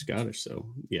greens at the Scottish. So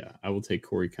yeah, I will take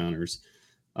Corey Connors.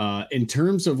 In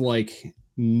terms of like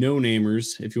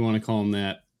no-namers, if you want to call them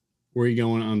that, where are you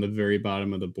going on the very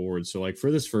bottom of the board? So like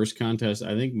for this first contest,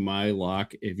 I think my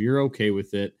lock, if you're okay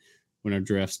with it when our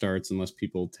draft starts, unless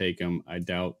people take them, I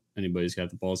doubt anybody's got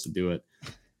the balls to do it.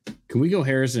 Can we go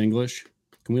Harris English?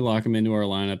 Can we lock him into our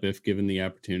lineup if given the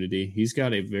opportunity? He's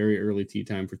got a very early tee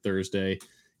time for Thursday.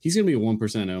 He's going to be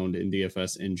 1% owned in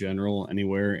DFS in general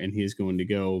anywhere, and he's going to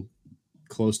go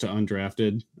close to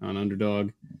undrafted on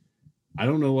Underdog. I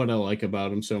don't know what I like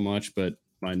about him so much, but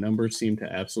my numbers seem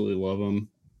to absolutely love him.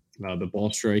 The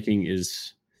ball striking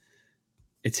it's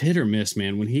hit or miss,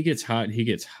 man. When he gets hot,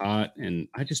 and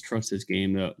I just trust his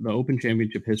game. The Open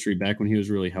Championship history back when he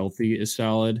was really healthy is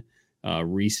solid.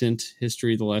 Recent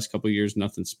history the last couple of years,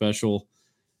 nothing special.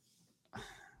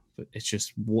 But it's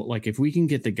just like if we can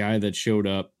get the guy that showed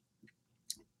up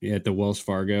at the Wells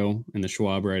Fargo and the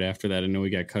Schwab right after that. I know he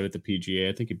got cut at the PGA.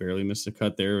 I think he barely missed a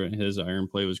cut there. His iron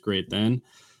play was great then.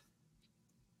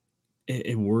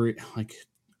 It worried, like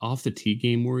off the tee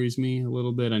game worries me a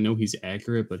little bit. I know he's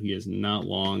accurate, but he is not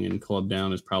long, and club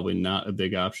down is probably not a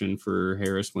big option for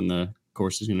Harris when the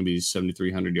course is going to be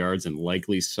 7,300 yards and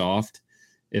likely soft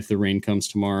if the rain comes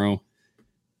tomorrow.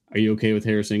 Are you okay with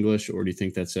Harris English, or do you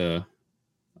think that's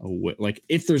like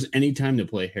if there's any time to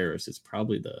play Harris, it's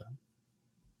probably the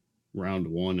round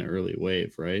one early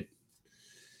wave, right?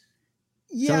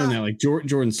 Yeah. Something that like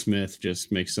Jordan Smith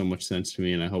just makes so much sense to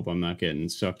me, and I hope I'm not getting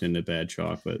sucked into bad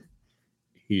chalk, but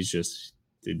he's just,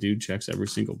 the dude checks every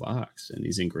single box, and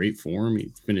he's in great form.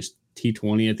 He finished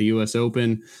T20 at the US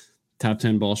Open, top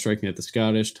 10 ball striking at the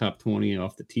Scottish, top 20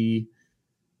 off the tee.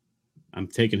 I'm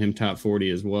taking him top 40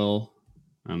 as well.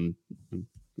 I'm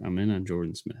in on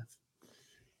Jordan Smith.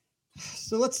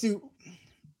 So let's do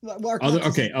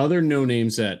other no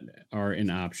names that are an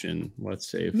option. Let's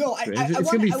say it's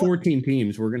going to be 14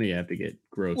 teams. We're going to have to get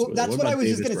gross. Well, that's what I was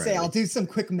just going to say. Riley? I'll do some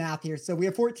quick math here. So we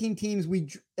have 14 teams. We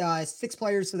 6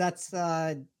 players. So that's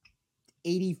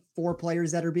 84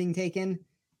 players that are being taken.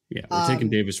 Yeah, we're taking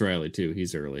Davis Riley too.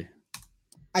 He's early.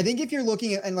 I think if you're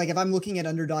looking at, and like if I'm looking at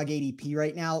Underdog ADP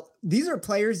right now, these are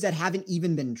players that haven't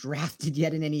even been drafted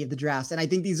yet in any of the drafts. And I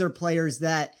think these are players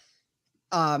that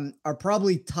are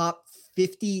probably top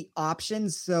 50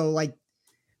 options. So like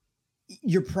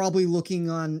you're probably looking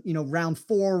on, round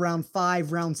 4, round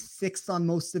 5, round 6 on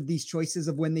most of these choices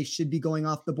of when they should be going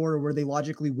off the board or where they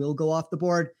logically will go off the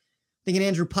board. Thinking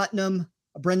Andrew Putnam,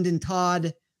 Brendan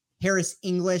Todd, Harris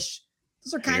English.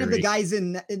 Those are kind of the guys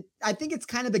I think it's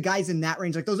kind of the guys in that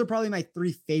range. Like those are probably my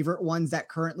 3 favorite ones that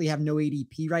currently have no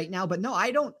ADP right now. But no,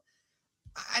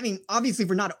 obviously if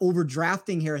we're not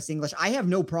overdrafting Harris English, I have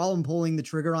no problem pulling the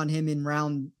trigger on him in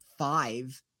round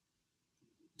 5.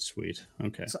 Sweet.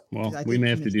 Okay. So, well, we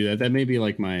may have to do that. That may be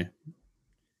like my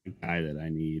guy that I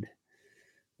need.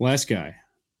 Last guy,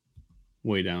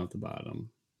 way down at the bottom,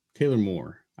 Taylor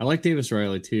Moore. I like Davis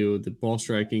Riley too. The ball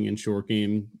striking and short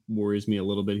game worries me a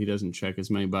little bit. He doesn't check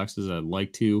as many boxes as I'd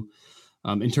like to.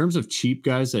 In terms of cheap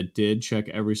guys that did check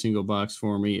every single box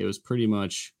for me, it was pretty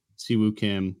much Siwoo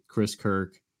Kim, Chris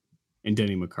Kirk, and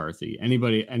Denny McCarthy.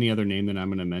 Any other name that I'm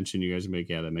going to mention, you guys make,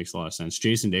 yeah, that makes a lot of sense.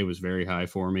 Jason Day was very high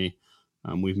for me.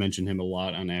 We've mentioned him a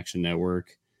lot on Action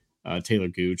Network. Taylor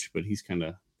Gooch, but he's kind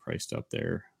of priced up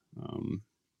there. I'm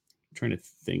trying to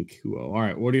think who. All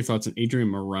right, what are your thoughts on Adrian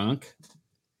Moronk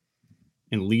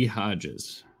and Lee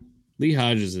Hodges? Lee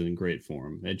Hodges is in great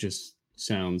form. It just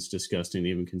sounds disgusting to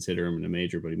even consider him in a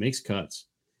major, but he makes cuts.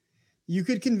 You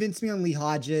could convince me on Lee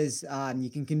Hodges. You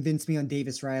can convince me on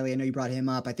Davis Riley. I know you brought him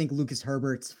up. I think Lucas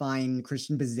Herbert's fine.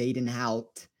 Christian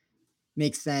Bezadenhout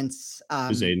makes sense.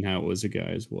 Bezadenhout was a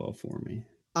guy as well for me.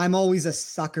 I'm always a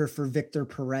sucker for Victor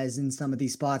Perez in some of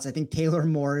these spots. I think Taylor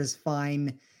Moore is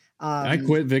fine. I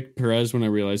quit Vic Perez when I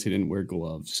realized he didn't wear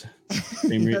gloves.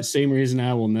 Same reason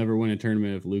I will never win a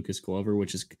tournament of Lucas Glover,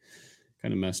 which is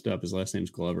kind of messed up. His last name's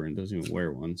Glover and doesn't even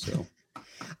wear one. So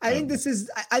I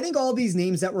think all these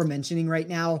names that we're mentioning right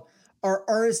now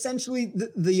are essentially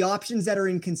the options that are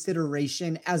in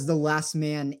consideration as the last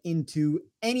man into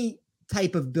any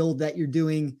type of build that you're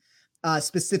doing,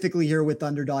 specifically here with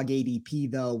Underdog ADP,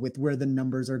 though, with where the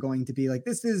numbers are going to be. Like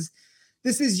this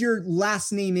is your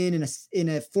last name in a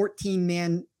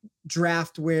 14-man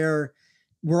draft where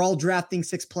we're all drafting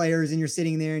 6 players and you're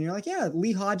sitting there and you're like, yeah,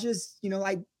 Lee Hodges,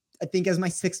 I think as my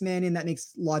 6th man in, that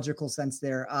makes logical sense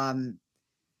there.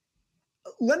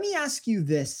 Let me ask you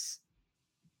this,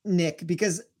 Nick,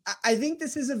 because I think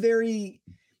this is a very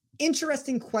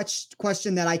interesting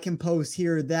question that I can pose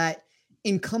here that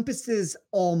encompasses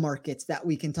all markets that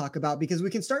we can talk about, because we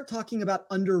can start talking about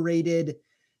underrated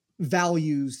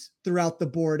values throughout the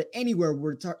board anywhere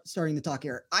we're starting to talk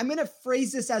here. I'm going to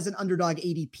phrase this as an underdog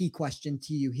ADP question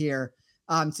to you here,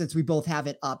 since we both have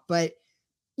it up. But,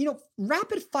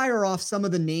 rapid fire off some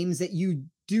of the names that you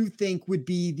do think would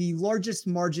be the largest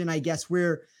margin, I guess,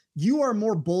 where you are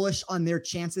more bullish on their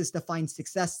chances to find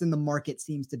success than the market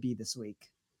seems to be this week.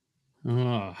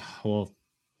 Well,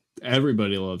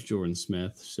 everybody loves Jordan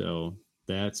Smith, so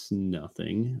that's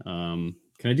nothing.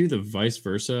 Can I do the vice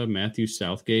versa? Matthew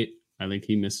Southgate, I think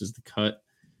he misses the cut.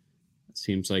 It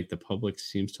seems like the public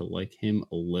seems to like him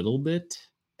a little bit.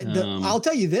 I'll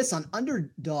tell you this on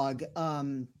underdog,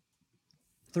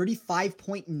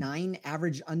 35.9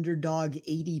 average underdog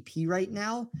ADP right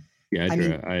now. Yeah,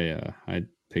 I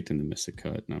picked him to miss a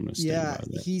cut, and I'm going to stand by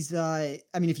that. He's,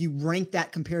 if you rank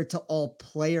that compared to all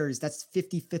players, that's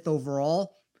 55th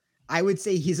overall. I would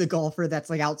say he's a golfer that's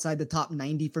like outside the top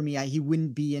 90 for me. He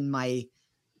wouldn't be in my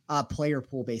player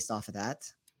pool based off of that.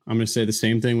 I'm going to say the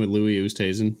same thing with Louis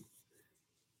Oosthuizen.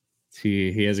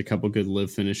 He has a couple good live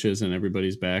finishes and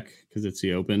everybody's back because it's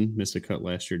the Open. Missed a cut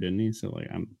last year, didn't he? So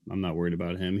I'm not worried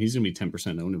about him. He's going to be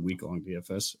 10% owned in week-long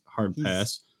DFS. Hard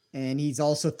pass. And he's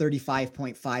also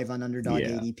 35.5 on underdog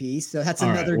ADP. So that's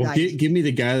another guy. Give me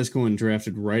the guy that's going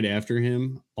drafted right after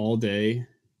him all day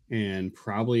and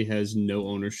probably has no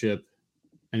ownership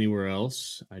anywhere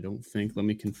else. I don't think. Let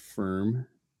me confirm.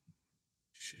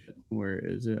 Shit, where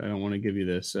is it? I don't want to give you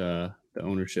this the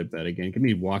ownership bet again. Give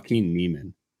me Joaquin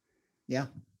Niemann. Yeah.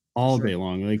 All day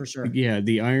long. Like, for sure. Yeah,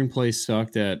 the iron play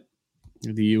sucked at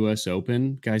the US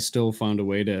Open. Guy still found a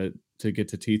way to get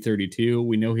to T32.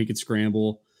 We know he could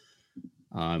scramble.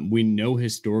 We know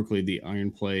historically the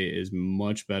iron play is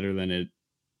much better than it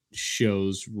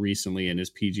shows recently in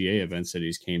his PGA events that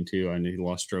he's came to. I know he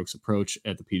lost strokes approach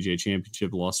at the PGA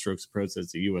Championship, lost strokes approach at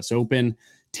the US Open,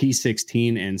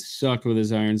 T16, and sucked with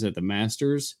his irons at the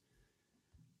Masters.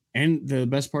 And the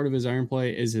best part of his iron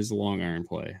play is his long iron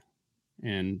play.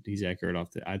 And he's accurate off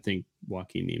I think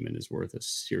Joaquin Niemann is worth a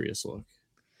serious look.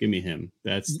 Give me him.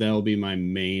 That'll be my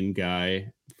main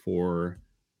guy for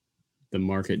the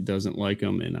market doesn't like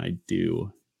him, and I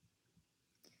do.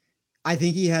 I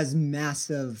think he has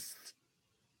massive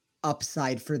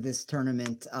upside for this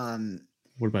tournament.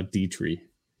 What about Dietrich?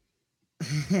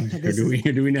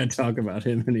 Do we not talk about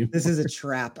him anymore? This is a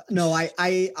trap. No,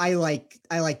 I like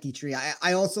Dietrich.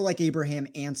 I also like Abraham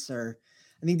Answer.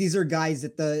 I think these are guys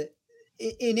that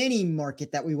in any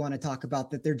market that we want to talk about,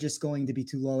 that they're just going to be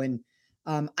too low. And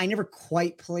I never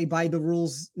quite play by the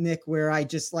rules, Nick, where I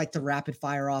just like to rapid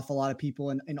fire off a lot of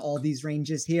people in all these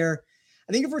ranges here.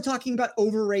 I think if we're talking about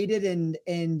overrated,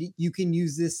 and you can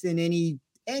use this in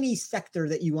any sector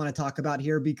that you want to talk about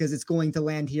here, because it's going to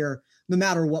land here no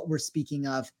matter what we're speaking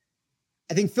of.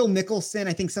 I think Phil Mickelson,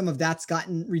 I think some of that's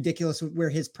gotten ridiculous with where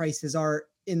his prices are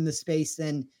in the space,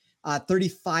 and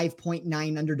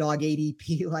 35.9 underdog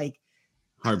ADP, like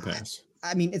hard pass.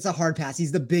 It's a hard pass.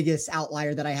 He's the biggest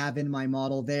outlier that I have in my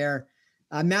model there.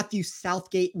 Matthew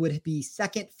Southgate would be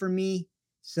second for me.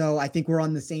 So I think we're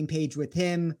on the same page with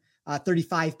him.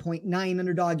 35.9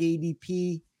 underdog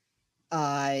ADP.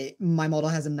 My model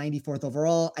has him 94th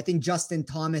overall. I think Justin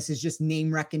Thomas is just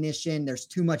name recognition. There's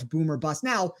too much boom or bust.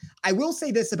 Now, I will say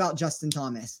this about Justin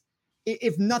Thomas.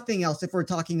 If nothing else, if we're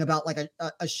talking about like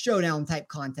a showdown type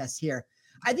contest here,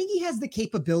 I think he has the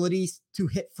capabilities to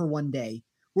hit for one day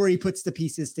where he puts the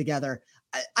pieces together.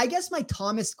 I guess my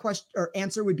Thomas question or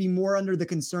answer would be more under the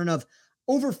concern of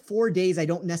over 4 days. I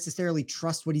don't necessarily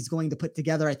trust what he's going to put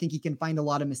together. I think he can find a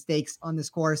lot of mistakes on this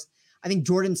course. I think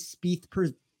Jordan Spieth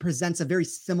presents a very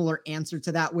similar answer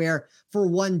to that, where for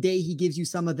one day he gives you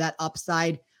some of that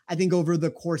upside. I think over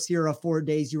the course here of 4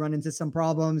 days, you run into some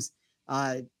problems.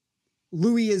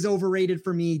 Louis is overrated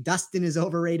for me. Dustin is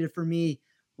overrated for me.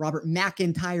 Robert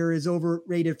McIntyre is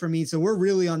overrated for me. So we're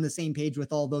really on the same page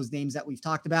with all those names that we've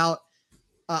talked about.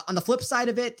 On the flip side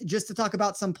of it, just to talk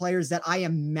about some players that I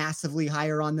am massively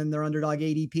higher on than their underdog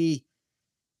ADP.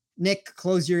 Nick,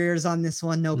 close your ears on this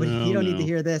one. You don't need to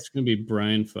hear this. It's going to be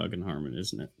Brian fucking Harman,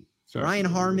 isn't it? Sorry, Brian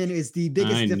Harman is the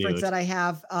biggest difference that I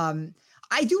have.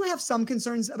 I do have some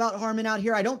concerns about Harman out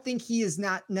here. I don't think he is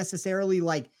not necessarily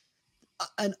like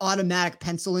an automatic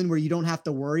pencil in where you don't have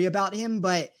to worry about him,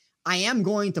 but I am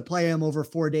going to play him over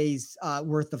 4 days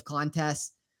worth of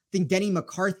contests. I think Denny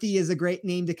McCarthy is a great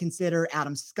name to consider.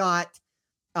 Adam Scott,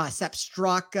 Sepp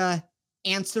Straka,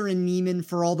 Answer and Neiman,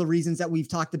 for all the reasons that we've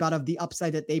talked about of the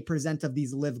upside that they present of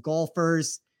these live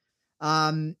golfers.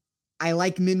 I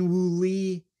like Minwoo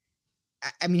Lee.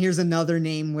 Here's another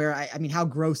name where how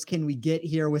gross can we get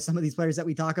here with some of these players that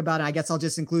we talk about? And I guess I'll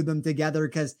just include them together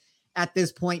because at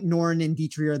this point, Noren and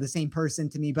Dietrich are the same person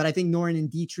to me, but I think Noren and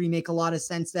Dietrich make a lot of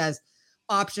sense as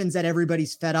options that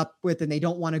everybody's fed up with and they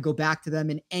don't want to go back to them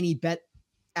in any bet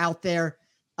out there,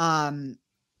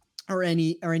 or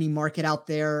any market out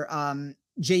there.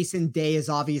 Jason Day is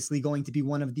obviously going to be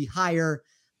one of the higher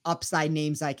upside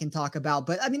names I can talk about,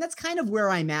 but I mean, that's kind of where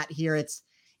I'm at here.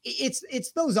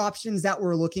 It's those options that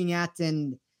we're looking at,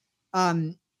 and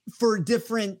for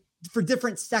different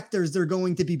sectors, they're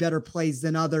going to be better plays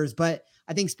than others. But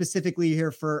I think specifically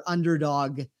here for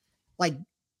underdog, like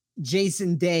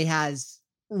Jason Day has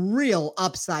real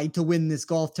upside to win this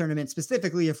golf tournament,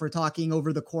 specifically if we're talking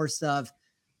over the course of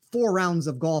 4 rounds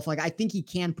of golf. Like, I think he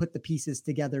can put the pieces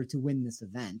together to win this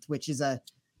event, which is a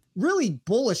really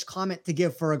bullish comment to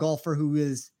give for a golfer who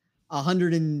is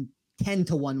 110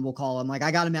 to 1, we'll call him. Like,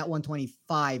 I got him at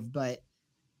 125, but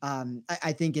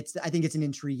I think it's an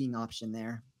intriguing option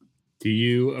there. Do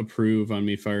you approve on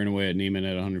me firing away at Neiman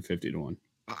at 150 to 1?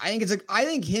 I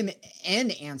think him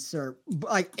and Answer,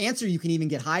 like Answer, you can even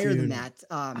get higher than that.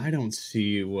 I don't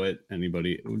think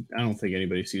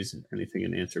anybody sees anything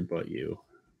in Answer but you.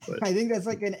 But I think that's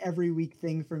like an every week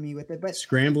thing for me with it. But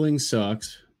scrambling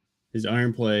sucks. His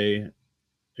iron play,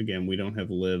 again, we don't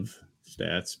have live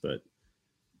stats, but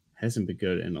hasn't been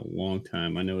good in a long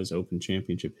time. I know his Open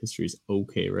Championship history is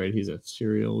okay, right? He's a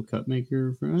serial cut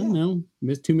maker. I don't know.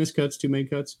 2 missed cuts, 2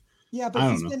 made cuts. Yeah, but I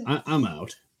don't know. I'm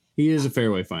out. He is a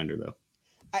fairway finder, though.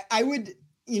 I would,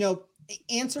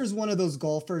 Answer is one of those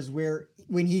golfers where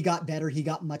when he got better, he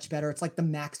got much better. It's like the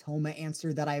Max Homa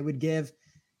Answer that I would give.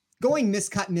 Going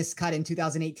miscut in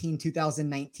 2018,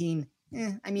 2019.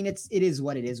 I mean, it is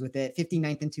what it is with it.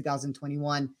 59th in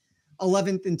 2021,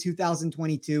 11th in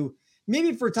 2022. Maybe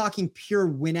if we're talking pure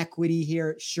win equity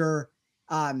here, sure.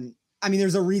 I mean,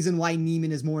 there's a reason why Neiman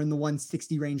is more in the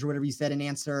 160 range or whatever you said in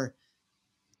Answer.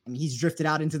 I mean, he's drifted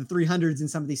out into the 300s in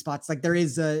some of these spots. Like, there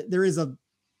is a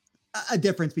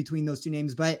difference between those two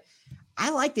names, but I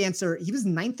liked Answer. He was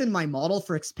 9th in my model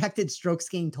for expected strokes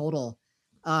gained total.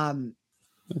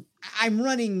 I'm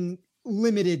running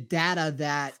limited data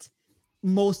that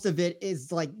most of it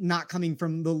is like not coming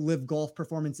from the live golf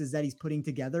performances that he's putting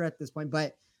together at this point,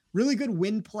 but really good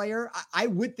win player. I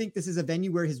would think this is a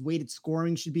venue where his weighted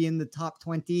scoring should be in the top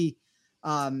 20.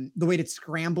 The weighted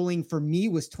scrambling for me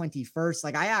was 21st.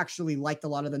 Like, I actually liked a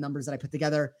lot of the numbers that I put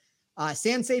together.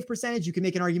 Sand save percentage, you can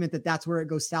make an argument that that's where it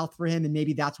goes south for him, and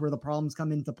maybe that's where the problems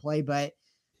come into play. But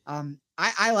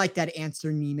I like that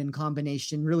Answer Neiman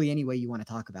combination, really any way you want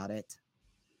to talk about it.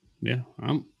 Yeah,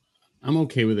 I'm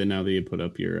okay with it now that you put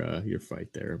up your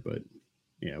fight there, but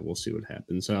yeah, we'll see what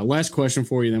happens. Last question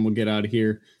for you, then we'll get out of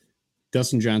here.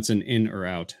 Dustin Johnson, in or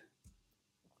out?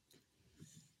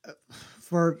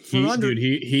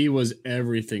 He was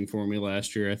everything for me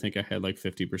last year. I think I had like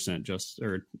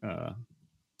 50%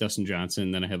 Dustin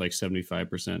Johnson. Then I had like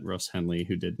 75% Russ Henley,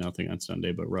 who did nothing on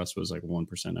Sunday, but Russ was like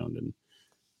 1% owned and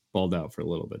balled out for a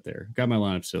little bit there. Got my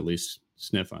lineups to at least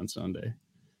sniff on Sunday.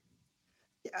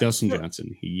 Yeah, Dustin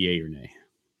Johnson, yay or nay?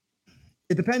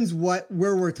 It depends where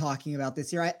we're talking about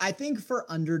this here. I think for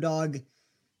underdog,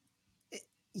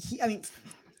 an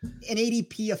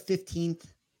ADP of 15th,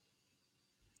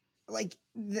 like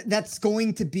that's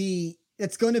going to be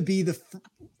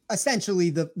essentially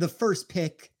the first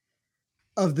pick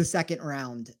of the second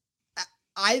round.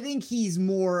 I think he's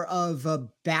more of a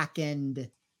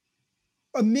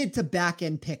mid to back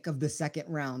end pick of the second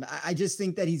round. I just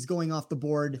think that he's going off the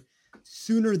board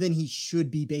sooner than he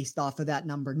should be based off of that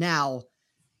number. Now,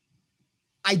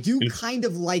 I do kind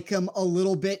of like him a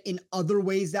little bit in other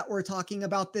ways that we're talking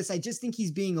about this. I just think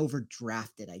he's being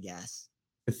overdrafted, I guess.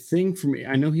 The thing for me,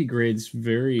 I know he grades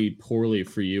very poorly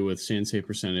for you with sand save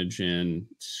percentage and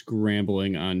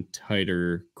scrambling on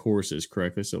tighter courses,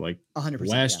 correctly? So like 100%,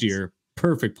 last year,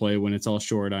 perfect play when it's all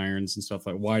short irons and stuff,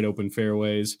 like wide open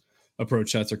fairways. Approach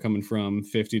shots are coming from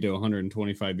 50 to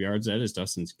 125 yards. That is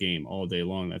Dustin's game all day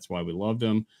long. That's why we loved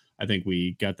him. I think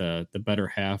we got the better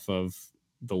half of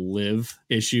the live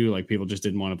issue. Like, people just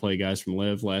didn't want to play guys from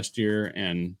live last year,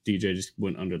 and DJ just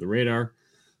went under the radar.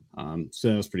 So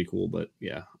that was pretty cool. But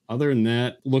yeah, other than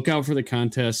that, look out for the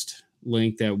contest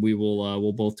link that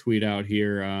we'll both tweet out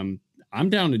here. I'm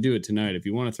down to do it tonight. If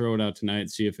you want to throw it out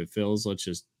tonight, see if it fills,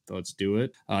 let's do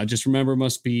it. Just remember,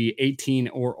 must be 18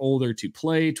 or older to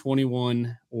play,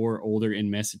 21 or older in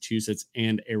Massachusetts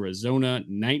and Arizona,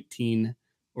 19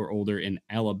 or older in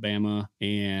Alabama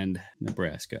and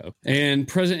Nebraska. And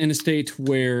present in a state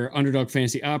where Underdog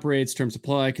Fantasy operates. Terms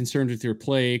apply. Concerned with your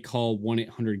play, call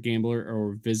 1-800-GAMBLER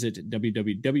or visit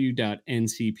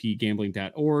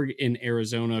www.ncpgambling.org. In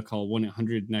Arizona, call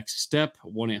 1-800-NEXT-STEP,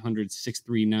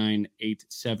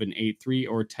 1-800-639-8783,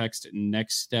 or text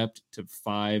NEXT STEP to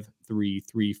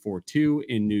 53342.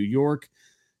 In New York,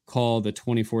 call the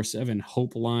 24/7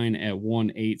 Hope line at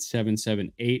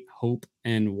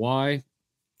 1-8778-HOPE-NY,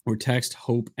 or text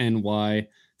HOPE-NY.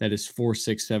 That is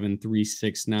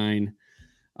 467-369.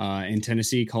 In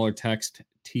Tennessee, call or text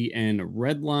TN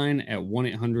Redline at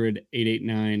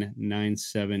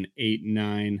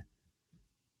 1-800-889-9789.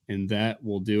 And that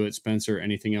will do it. Spencer,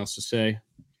 anything else to say?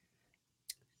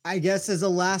 I guess as a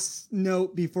last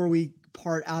note before we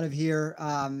part out of here,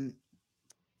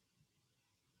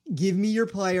 give me your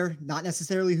player, not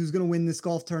necessarily who's going to win this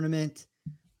golf tournament.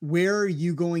 Where are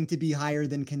you going to be higher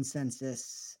than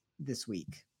consensus this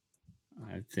week?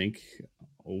 I think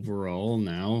overall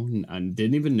now, I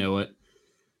didn't even know it.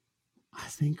 I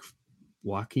think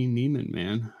Joaquin Niemann,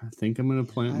 man. I think I'm going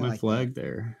to plant my flag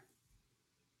there.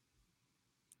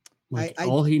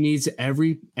 All he needs,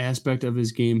 every aspect of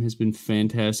his game has been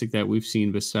fantastic that we've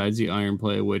seen besides the iron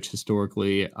play, which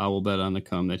historically I will bet on the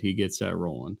come that he gets that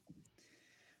rolling.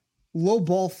 Low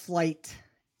ball flight.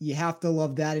 You have to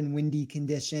love that in windy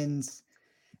conditions.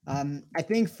 I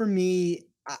think for me,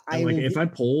 if I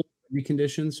pull the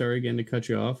conditions, sorry again to cut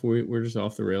you off. We're just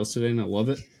off the rails today, and I love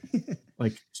it.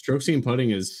 Stroke and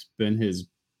putting has been his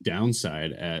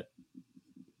downside at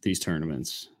these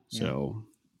tournaments. So,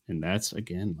 and that's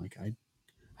again,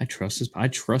 I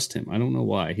trust him. I don't know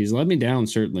why. He's let me down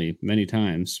certainly many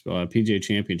times. PGA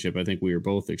Championship, I think we were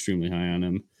both extremely high on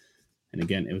him. And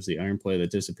again, it was the iron play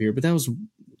that disappeared, but that was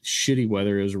shitty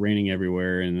weather. It was raining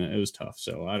everywhere and it was tough.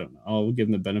 So I don't know. I'll give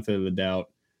him the benefit of the doubt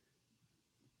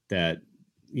that,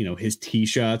 his tee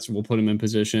shots will put him in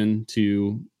position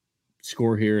to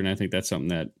score here. And I think that's something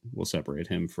that will separate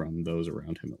him from those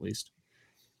around him, at least.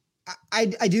 I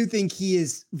do think he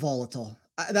is volatile.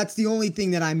 That's the only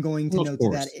thing that I'm going to note to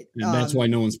that. And that's why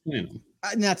no one's playing him.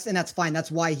 And that's fine.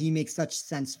 That's why he makes such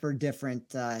sense for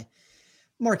different,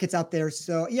 markets out there.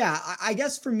 So yeah, I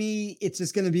guess for me, it's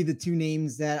just going to be the two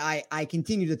names that I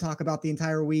continue to talk about the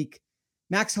entire week.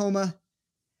 Max Homa.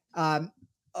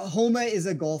 Homa is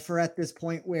a golfer at this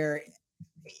point where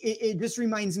it just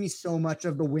reminds me so much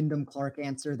of the Wyndham Clark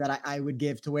answer that I would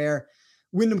give, to where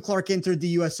Wyndham Clark entered the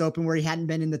US Open where he hadn't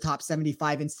been in the top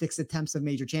 75 in 6 attempts of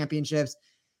major championships.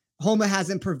 Homa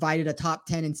hasn't provided a top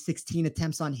 10 in 16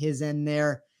 attempts on his end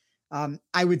there.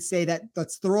 I would say that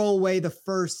let's throw away the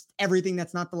first, everything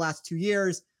that's not the last 2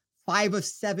 years. 5 of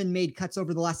 7 made cuts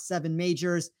over the last 7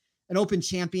 majors. An Open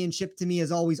Championship to me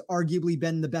has always arguably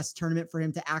been the best tournament for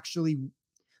him to actually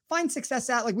find success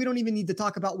at. We don't even need to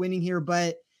talk about winning here,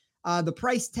 but the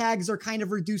price tags are kind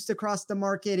of reduced across the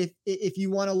market. If you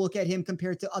want to look at him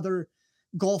compared to other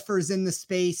golfers in the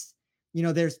space,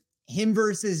 there's him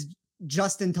versus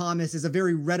Justin Thomas is a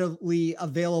very readily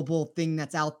available thing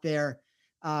that's out there.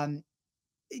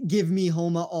 Give me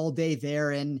Homa all day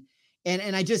there. And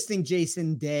I just think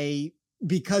Jason Day,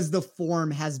 because the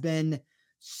form has been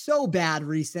so bad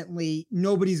recently,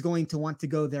 nobody's going to want to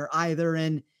go there either.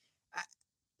 And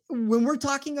when we're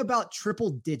talking about triple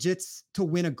digits to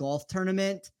win a golf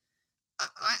tournament,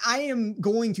 I am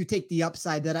going to take the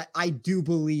upside that I do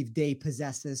believe Day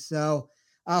possesses. So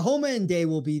Homa and Day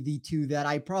will be the two that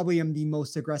I probably am the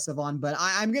most aggressive on, but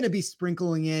I'm going to be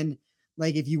sprinkling in,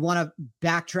 if you want to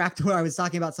backtrack to where I was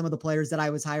talking about some of the players that I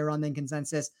was higher on than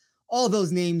consensus, all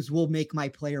those names will make my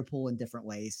player pool in different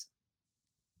ways.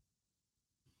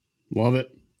 Love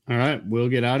it. All right, we'll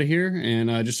get out of here. And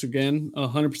just again,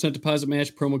 100% deposit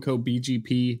match, promo code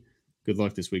BGP. Good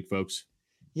luck this week, folks.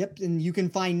 Yep, and you can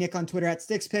find Nick on Twitter at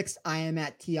SticksPicks. I am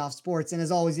at Toff Sports. And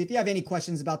as always, if you have any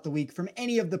questions about the week from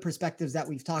any of the perspectives that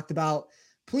we've talked about,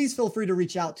 please feel free to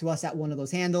reach out to us at one of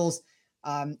those handles.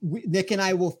 Nick and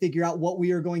I will figure out what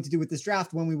we are going to do with this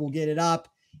draft, when we will get it up.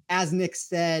 As Nick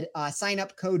said, sign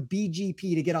up code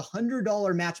BGP to get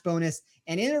 $100 match bonus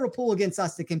and enter a pool against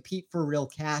us to compete for real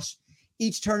cash.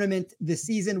 Each tournament this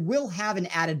season will have an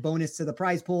added bonus to the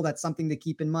prize pool. That's something to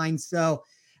keep in mind. So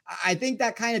I think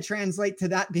that kind of translates to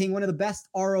that being one of the best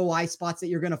ROI spots that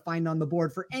you're going to find on the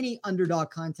board for any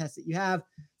underdog contest that you have.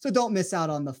 So don't miss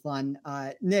out on the fun.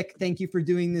 Nick, thank you for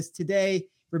doing this today.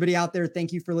 Everybody out there,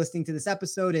 thank you for listening to this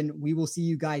episode, and we will see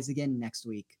you guys again next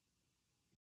week.